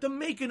 Let them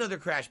make another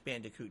Crash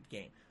Bandicoot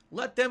game.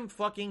 Let them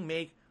fucking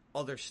make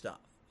other stuff.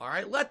 All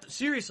right?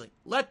 Seriously,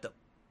 let them.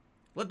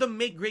 Let them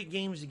make great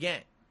games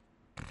again.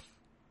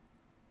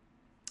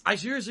 I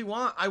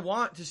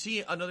want to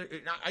see another,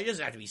 it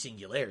doesn't have to be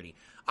Singularity.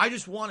 I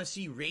just want to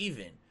see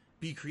Raven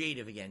be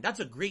creative again. That's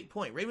a great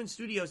point. Raven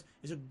Studios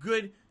is a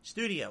good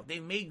studio.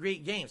 They've made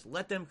great games.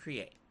 Let them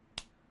create.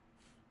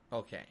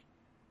 Okay.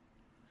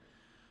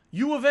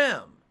 U of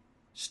M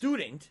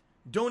student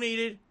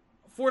donated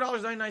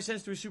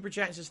 $4.99 through Super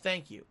Chat and says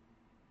thank you.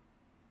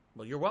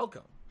 Well, you're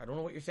welcome. I don't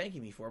know what you're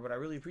thanking me for, but I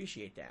really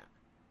appreciate that.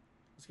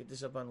 Let's get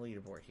this up on the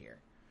leaderboard here.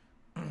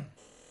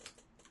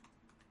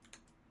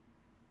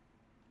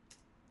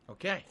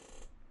 Okay.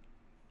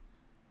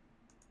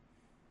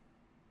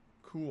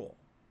 Cool.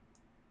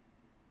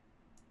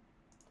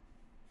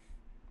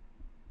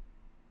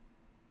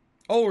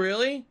 Oh,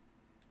 really?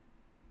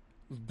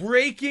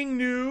 Breaking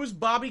news.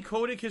 Bobby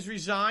Kotick has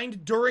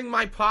resigned during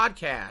my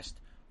podcast.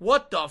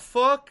 What the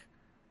fuck?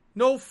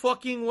 No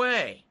fucking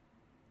way.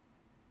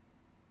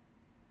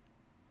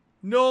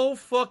 No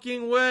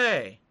fucking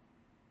way.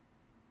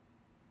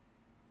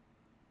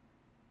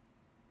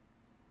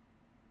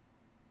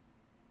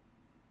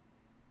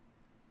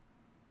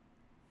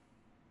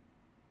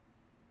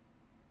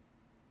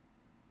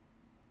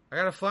 I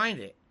gotta find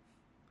it.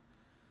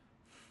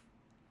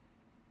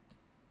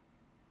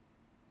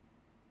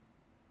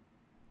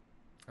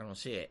 I don't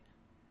see it.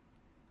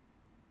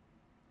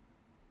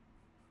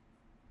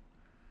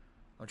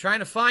 I'm trying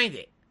to find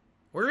it.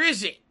 Where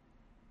is it?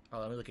 Oh,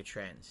 let me look at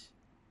trends.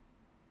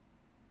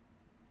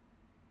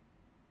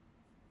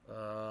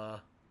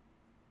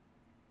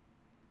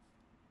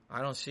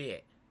 I don't see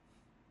it.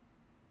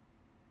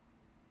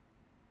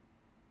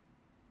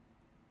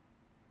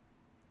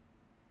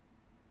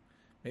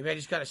 Maybe I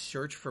just gotta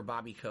search for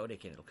Bobby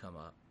Kotick and it'll come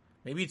up.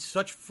 Maybe it's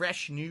such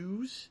fresh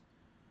news.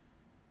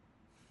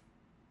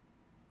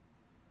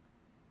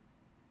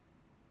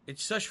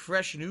 It's such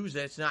fresh news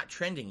that it's not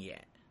trending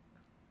yet.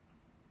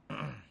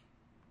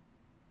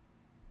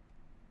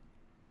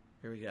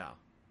 Here we go.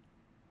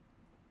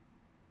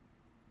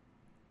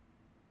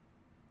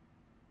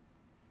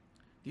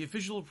 The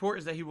official report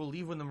is that he will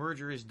leave when the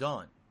merger is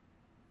done.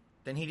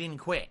 Then he didn't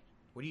quit.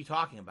 What are you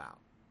talking about?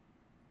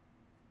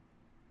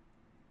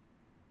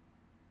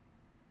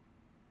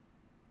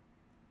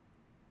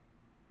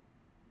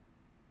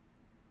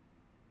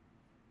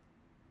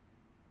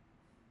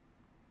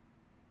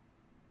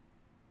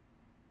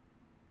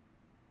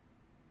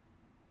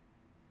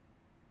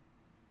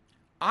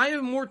 I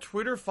have more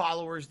Twitter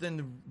followers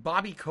than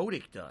Bobby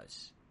Kotick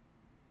does.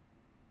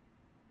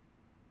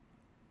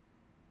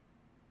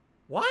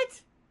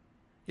 What?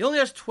 He only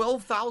has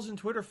 12,000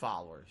 Twitter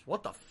followers.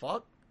 What the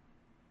fuck?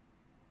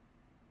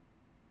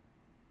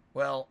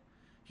 Well,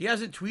 he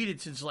hasn't tweeted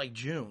since like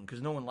June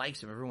because no one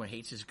likes him. Everyone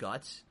hates his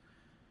guts.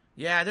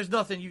 Yeah, there's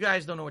nothing. You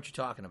guys don't know what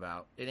you're talking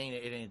about. It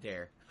ain't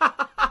there.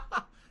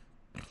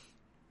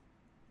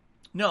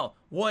 No,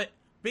 what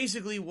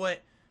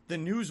the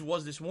news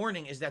was this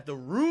morning is that the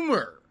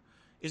rumor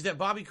is that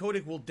Bobby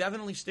Kotick will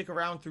definitely stick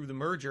around through the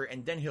merger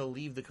and then he'll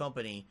leave the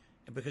company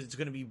because it's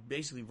going to be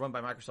basically run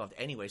by Microsoft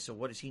anyway, so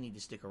what does he need to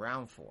stick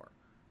around for?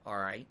 All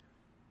right.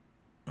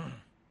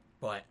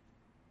 But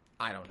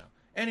I don't know.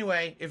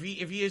 Anyway, if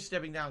he is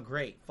stepping down,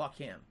 great. Fuck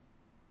him.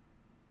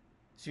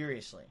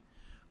 Seriously.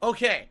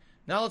 Okay,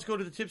 now let's go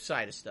to the tip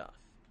side of stuff.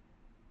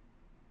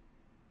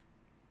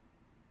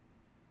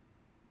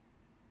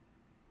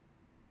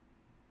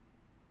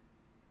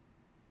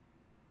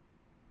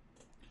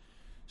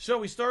 So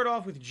we start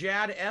off with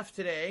Jad F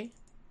today,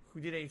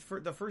 who did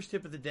the first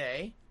tip of the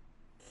day,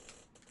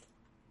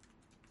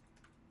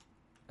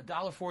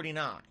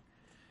 $1.49.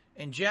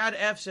 And Jad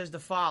F says the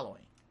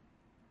following.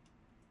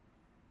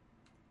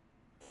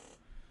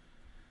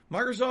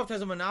 Microsoft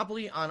has a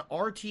monopoly on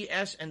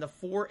RTS and the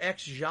 4X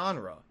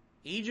genre,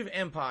 Age of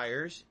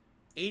Empires,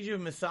 Age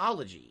of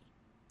Mythology,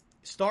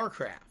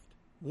 StarCraft,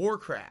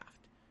 Warcraft,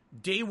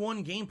 Day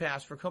 1 Game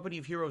Pass for Company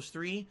of Heroes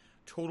 3,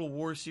 Total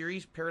War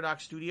Series,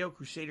 Paradox Studio,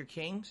 Crusader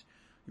Kings,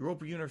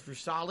 Europa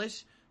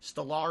Universalis,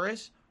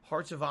 Stellaris,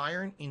 Hearts of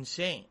Iron,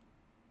 Insane.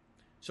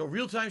 So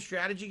real-time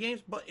strategy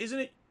games, but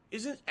isn't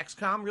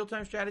XCOM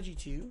real-time strategy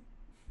too?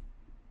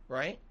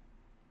 Right?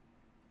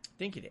 I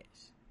think it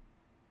is.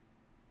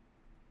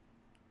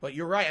 But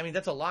you're right. I mean,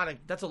 that's a lot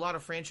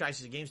of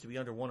franchises and games to be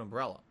under one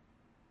umbrella.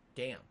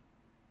 Damn.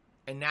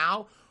 And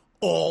now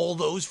all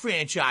those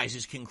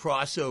franchises can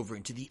cross over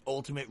into the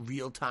ultimate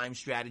real-time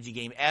strategy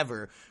game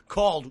ever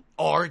called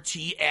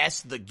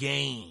RTS the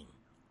Game.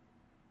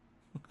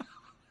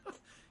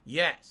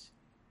 Yes.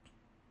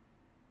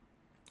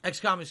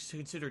 XCOM is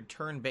considered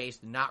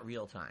turn-based, not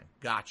real-time.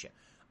 Gotcha.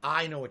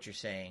 I know what you're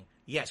saying.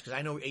 Yes, because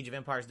I know Age of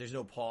Empires, there's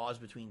no pause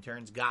between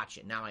turns.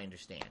 Gotcha. Now I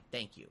understand.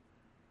 Thank you.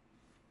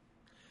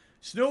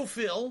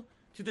 Snowphil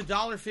to the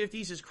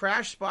 $1.50 says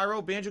Crash,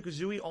 Spyro,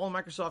 Banjo-Kazooie, all in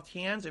Microsoft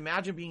hands.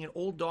 Imagine being an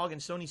old dog in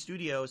Sony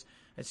Studios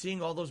and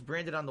seeing all those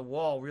branded on the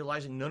wall,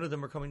 realizing none of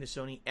them are coming to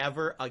Sony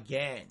ever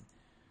again.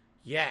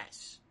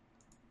 Yes.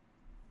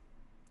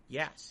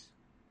 Yes.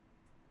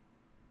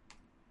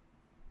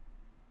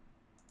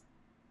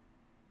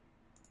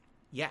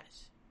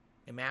 Yes.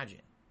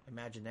 Imagine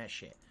that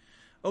shit.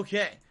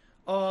 Okay.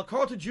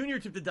 Carlton Jr.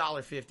 tipped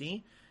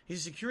 $1.50.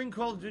 He's securing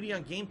Call of Duty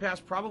on Game Pass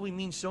probably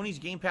means Sony's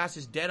Game Pass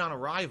is dead on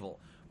arrival.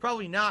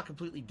 Probably not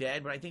completely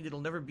dead, but I think it'll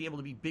never be able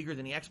to be bigger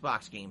than the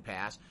Xbox Game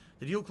Pass.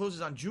 The deal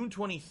closes on June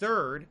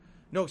 23rd.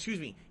 No,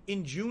 excuse me,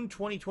 in June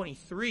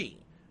 2023.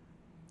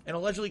 And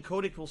allegedly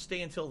Kotick will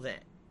stay until then.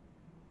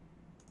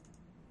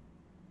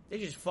 They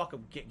just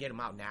fucking get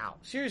him out now.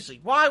 Seriously,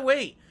 why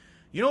wait?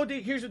 You know what?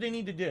 Here's what they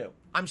need to do.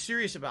 I'm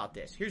serious about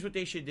this. Here's what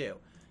they should do.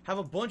 Have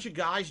a bunch of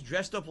guys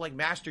dressed up like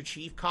Master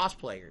Chief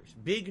cosplayers.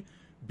 Big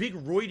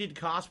roided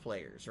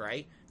cosplayers,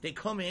 right? They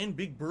come in,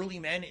 big burly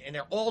men, and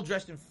they're all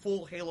dressed in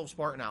full Halo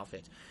Spartan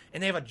outfits.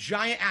 And they have a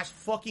giant-ass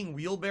fucking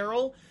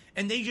wheelbarrow,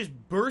 and they just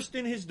burst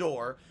in his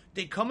door.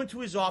 They come into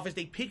his office,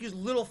 they pick his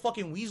little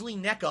fucking Weasley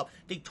neck up,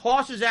 they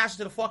toss his ass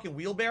to the fucking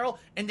wheelbarrow,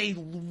 and they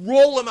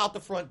roll him out the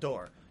front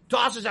door.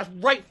 Toss his ass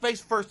right face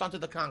first onto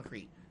the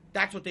concrete.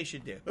 That's what they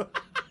should do.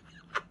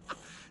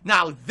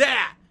 Now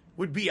that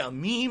would be a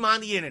meme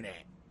on the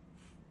internet.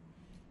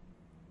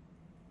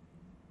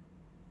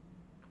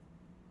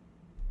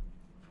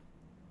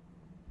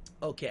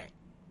 Okay.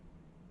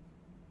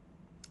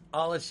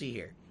 Let's see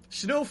here.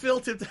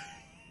 Snowphil tipped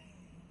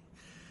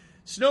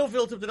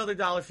another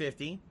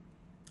 $1.50.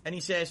 And he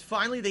says,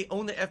 finally, they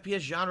own the FPS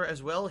genre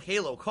as well.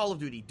 Halo, Call of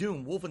Duty,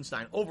 Doom,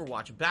 Wolfenstein,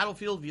 Overwatch,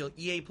 Battlefield via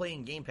EA Play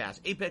and Game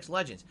Pass, Apex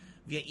Legends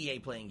via EA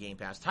Play and Game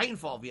Pass,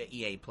 Titanfall via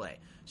EA Play.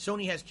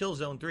 Sony has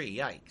Killzone 3.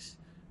 Yikes.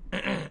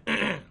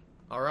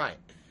 All right.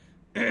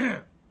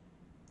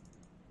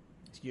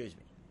 Excuse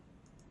me.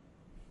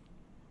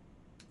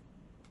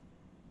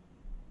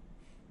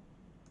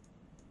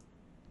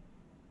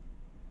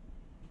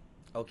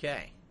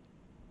 Okay.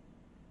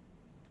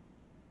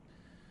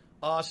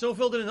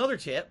 Snowfield did another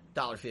tip,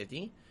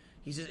 $1.50.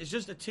 He says, it's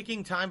just a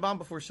ticking time bomb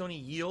before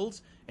Sony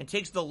yields and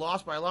takes the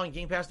loss by allowing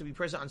Game Pass to be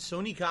present on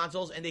Sony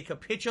consoles, and they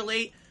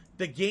capitulate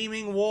the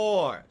gaming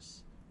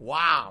wars.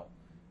 Wow.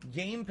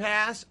 Game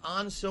Pass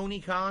on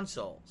Sony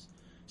consoles.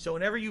 So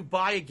whenever you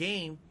buy a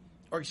game,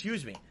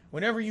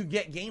 whenever you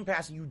get Game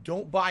Pass and you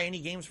don't buy any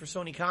games for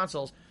Sony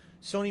consoles,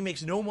 Sony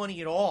makes no money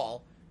at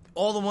all.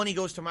 All the money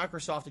goes to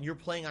Microsoft and you're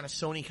playing on a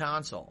Sony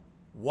console.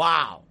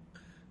 Wow.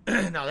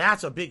 Now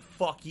that's a big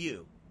fuck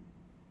you.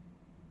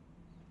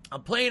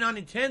 I'm playing on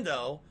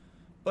Nintendo,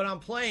 but I'm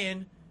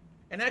playing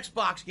an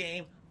Xbox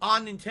game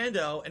on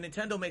Nintendo, and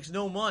Nintendo makes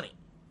no money.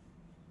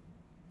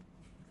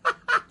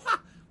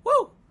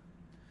 Woo!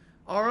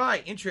 All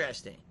right,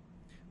 interesting.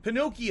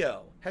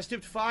 Pinocchio has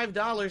tipped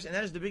 $5, and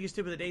that is the biggest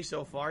tip of the day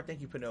so far. Thank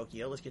you,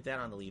 Pinocchio. Let's get that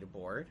on the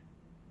leaderboard.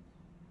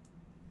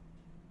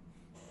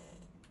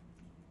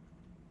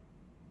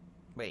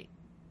 Wait.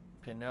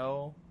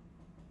 How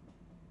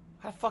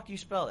the fuck do you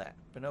spell that?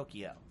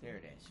 Pinocchio. There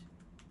it is.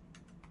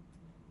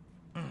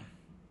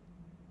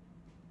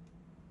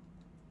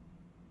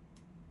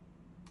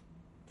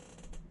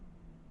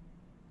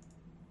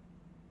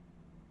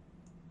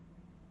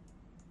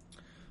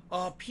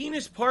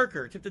 Penis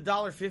Parker tipped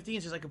 $1.50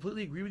 and says, I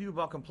completely agree with you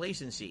about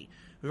complacency.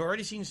 We've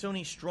already seen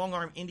Sony's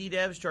strong-arm indie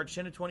devs charge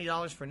 $10 to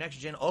 $20 for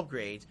next-gen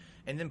upgrades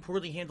and then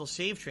poorly handle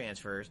save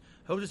transfers.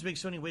 Hope this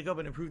makes Sony wake up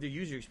and improve their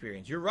user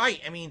experience. You're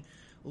right. I mean,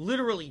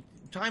 literally,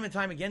 time and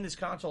time again this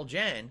console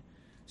gen,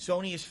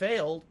 Sony has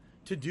failed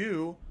to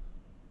do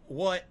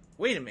what...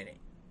 Wait a minute.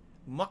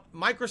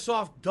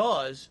 Microsoft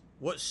does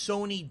what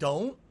Sony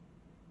don't?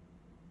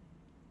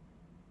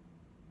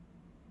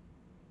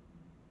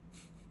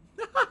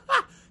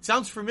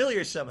 Sounds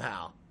familiar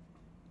somehow.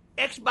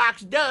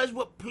 Xbox does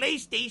what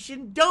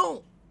PlayStation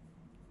don't.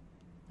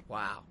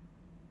 Wow.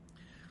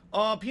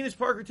 Penis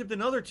Parker tipped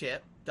another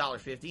tip,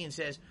 $1.50, and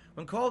says,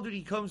 when Call of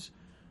Duty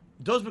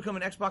does become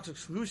an Xbox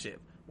exclusive,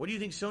 what do you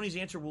think Sony's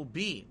answer will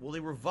be? Will they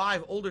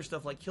revive older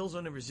stuff like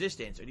Killzone and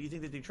Resistance, or do you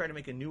think that they try to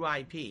make a new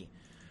IP?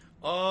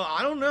 I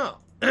don't know.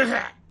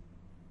 I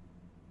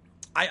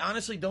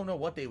honestly don't know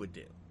what they would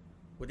do.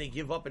 Would they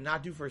give up and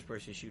not do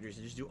first-person shooters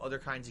and just do other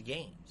kinds of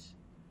games?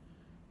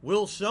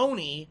 Will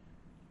Sony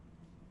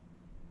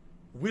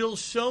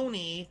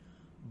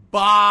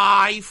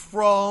buy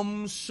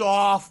From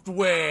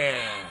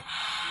Software?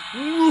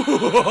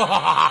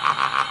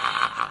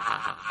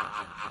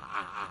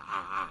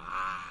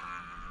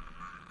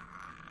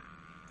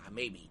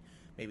 Maybe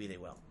they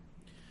will.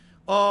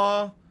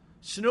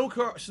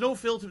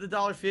 Snowfill to the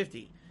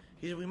 $1.50.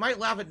 He said, we might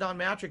laugh at Don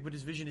Matrick, but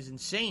his vision is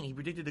insane. He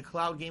predicted the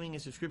cloud gaming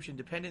and subscription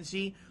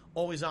dependency,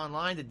 always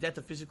online, the death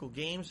of physical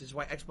games. This is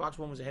why Xbox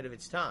One was ahead of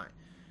its time.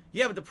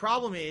 Yeah, but the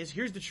problem is,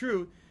 here's the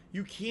truth,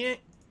 you can't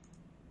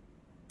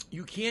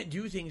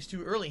do things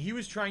too early. He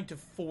was trying to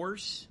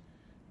force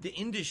the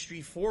industry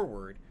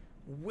forward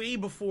way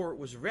before it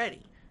was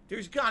ready.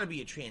 There's got to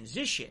be a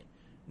transition,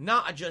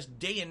 not a just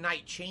day and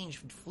night change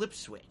flip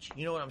switch.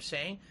 You know what I'm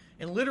saying?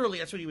 And literally,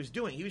 that's what he was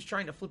doing. He was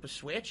trying to flip a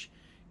switch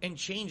and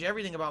change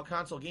everything about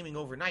console gaming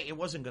overnight. It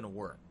wasn't going to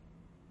work,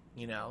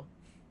 you know?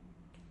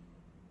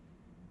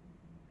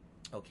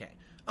 Okay.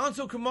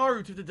 Anso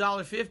Kamaru to the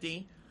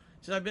 $1.50.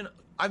 Since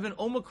I've been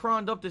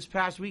Omicroned up this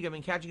past week. I've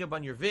been catching up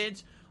on your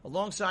vids.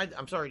 Alongside,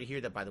 I'm sorry to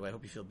hear that, by the way. I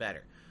hope you feel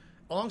better.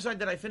 Alongside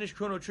that, I finished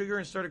Chrono Trigger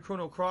and started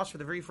Chrono Cross for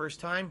the very first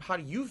time. How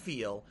do you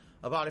feel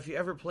about if you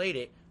ever played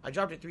it? I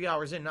dropped it 3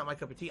 hours in, not my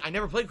cup of tea. I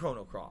never played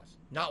Chrono Cross,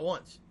 not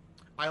once.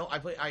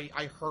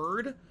 I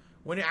heard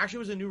when it actually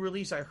was a new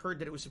release. I heard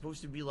that it was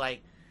supposed to be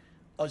like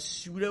a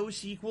pseudo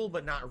sequel,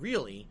 but not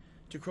really,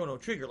 to Chrono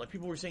Trigger. Like,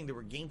 people were saying there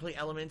were gameplay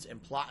elements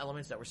and plot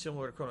elements that were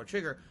similar to Chrono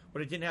Trigger,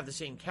 but it didn't have the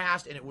same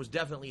cast, and it was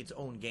definitely its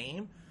own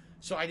game.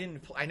 So I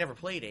never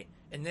played it.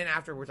 And then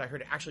afterwards, I heard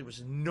it actually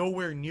was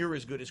nowhere near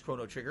as good as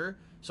Chrono Trigger,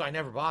 so I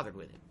never bothered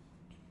with it.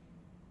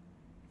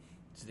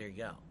 So there you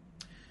go.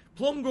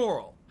 Plum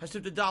Goral has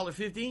tipped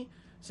 $1.50.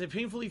 Said,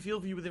 painfully feel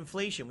for you with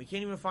inflation. We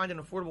can't even find an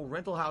affordable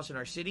rental house in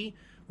our city.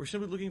 We're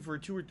simply looking for a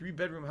 2 or 3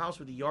 bedroom house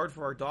with a yard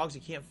for our dogs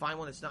and can't find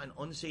one that's not an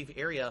unsafe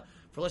area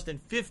for less than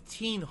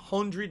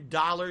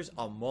 $1,500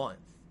 a month.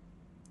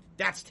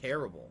 That's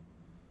terrible.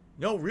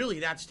 No, really,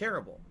 that's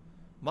terrible.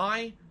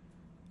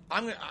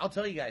 I'll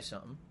tell you guys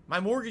something. My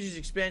mortgage is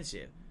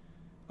expensive,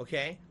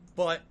 okay?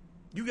 But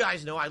you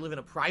guys know I live in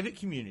a private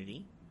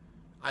community.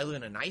 I live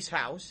in a nice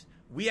house.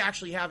 We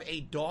actually have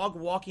a dog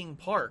walking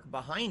park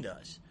behind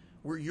us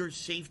where you're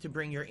safe to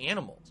bring your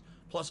animals.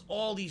 Plus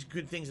all these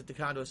good things that the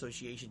condo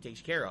association takes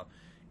care of.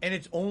 And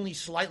it's only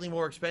slightly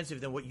more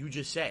expensive than what you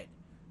just said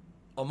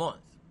a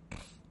month.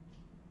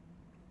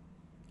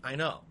 I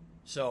know.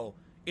 So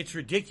it's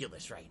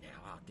ridiculous right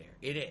now out there.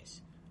 It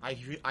is. I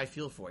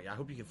feel for you. I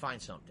hope you can find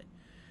something.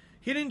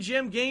 Hidden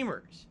Gem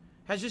Gamers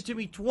has just given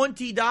me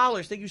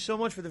 $20. Thank you so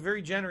much for the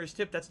very generous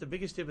tip. That's the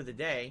biggest tip of the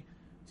day.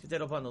 Let's get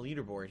that up on the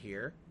leaderboard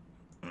here.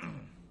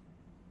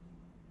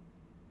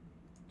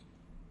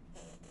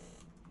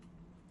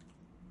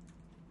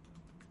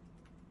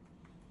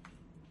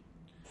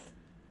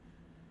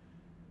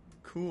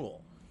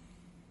 Cool.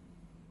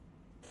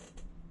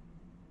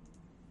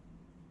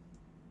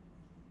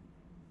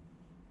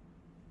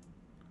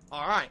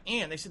 All right,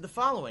 and they said the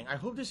following. I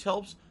hope this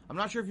helps. I'm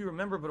not sure if you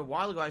remember, but a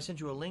while ago I sent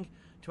you a link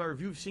to my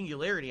review of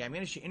Singularity. I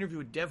managed to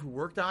interview a dev who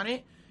worked on it.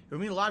 It would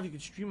mean a lot if you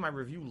could stream my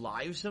review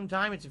live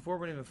sometime. It's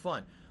informative and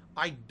fun.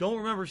 I don't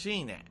remember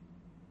seeing that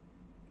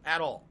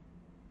at all.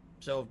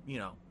 So,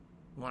 you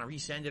want to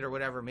resend it or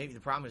whatever. Maybe the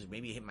problem is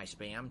maybe it hit my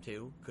spam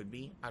too. Could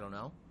be. I don't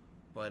know.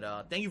 But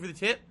thank you for the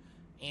tip.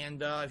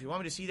 And if you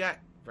want me to see that,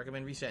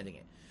 recommend resending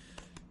it.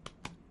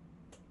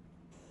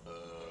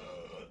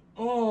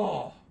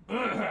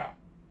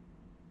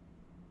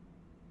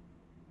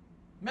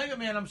 Mega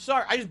Man, I'm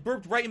sorry. I just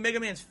burped right in Mega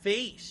Man's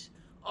face.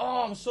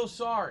 Oh, I'm so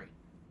sorry.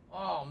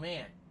 Oh,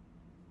 man.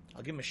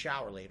 I'll give him a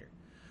shower later.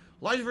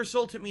 Liza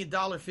Versol tipped me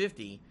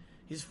 $1.50.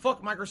 His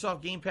fuck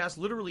Microsoft Game Pass.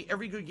 Literally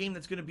every good game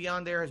that's going to be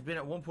on there has been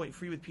at one point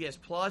free with PS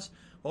Plus,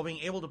 while being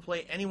able to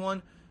play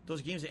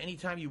those games at any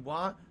time you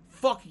want.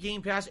 Fuck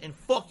Game Pass, and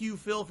fuck you,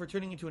 Phil, for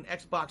turning into an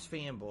Xbox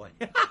fanboy.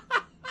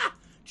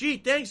 Gee,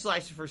 thanks,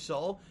 Liza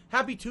Versol.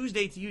 Happy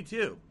Tuesday to you,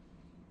 too.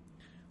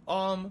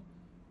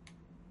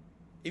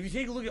 If you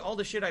take a look at all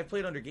the shit I've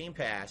played under Game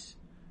Pass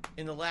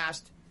in the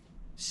last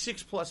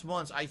 6+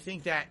 months, I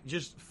think that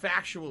just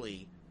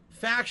factually,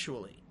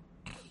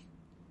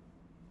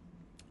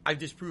 I've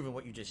disproven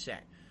what you just said.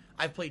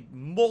 I've played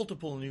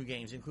multiple new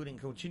games, including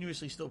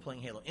continuously still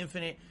playing Halo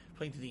Infinite,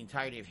 playing through the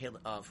entirety of Halo,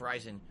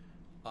 Horizon.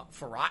 I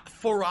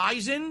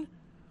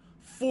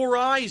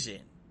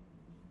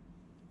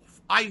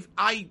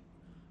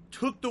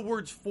took the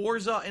words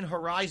Forza and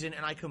Horizon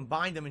and I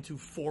combined them into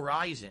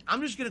Forizon.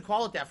 I'm just going to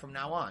call it that from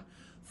now on.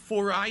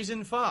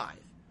 Forizon 5.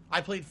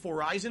 I played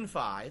Forizon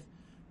 5,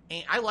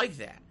 and I like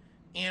that.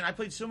 And I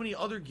played so many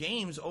other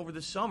games over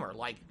the summer,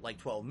 like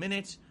 12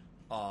 Minutes,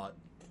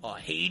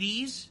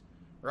 Hades,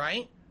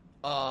 right?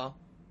 Among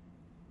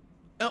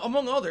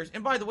others.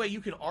 And by the way,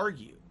 you can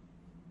argue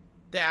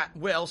that,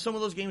 well, some of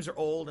those games are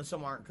old and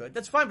some aren't good.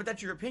 That's fine, but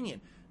that's your opinion.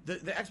 The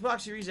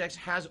Xbox Series X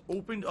has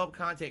opened up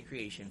content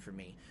creation for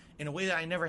me in a way that I never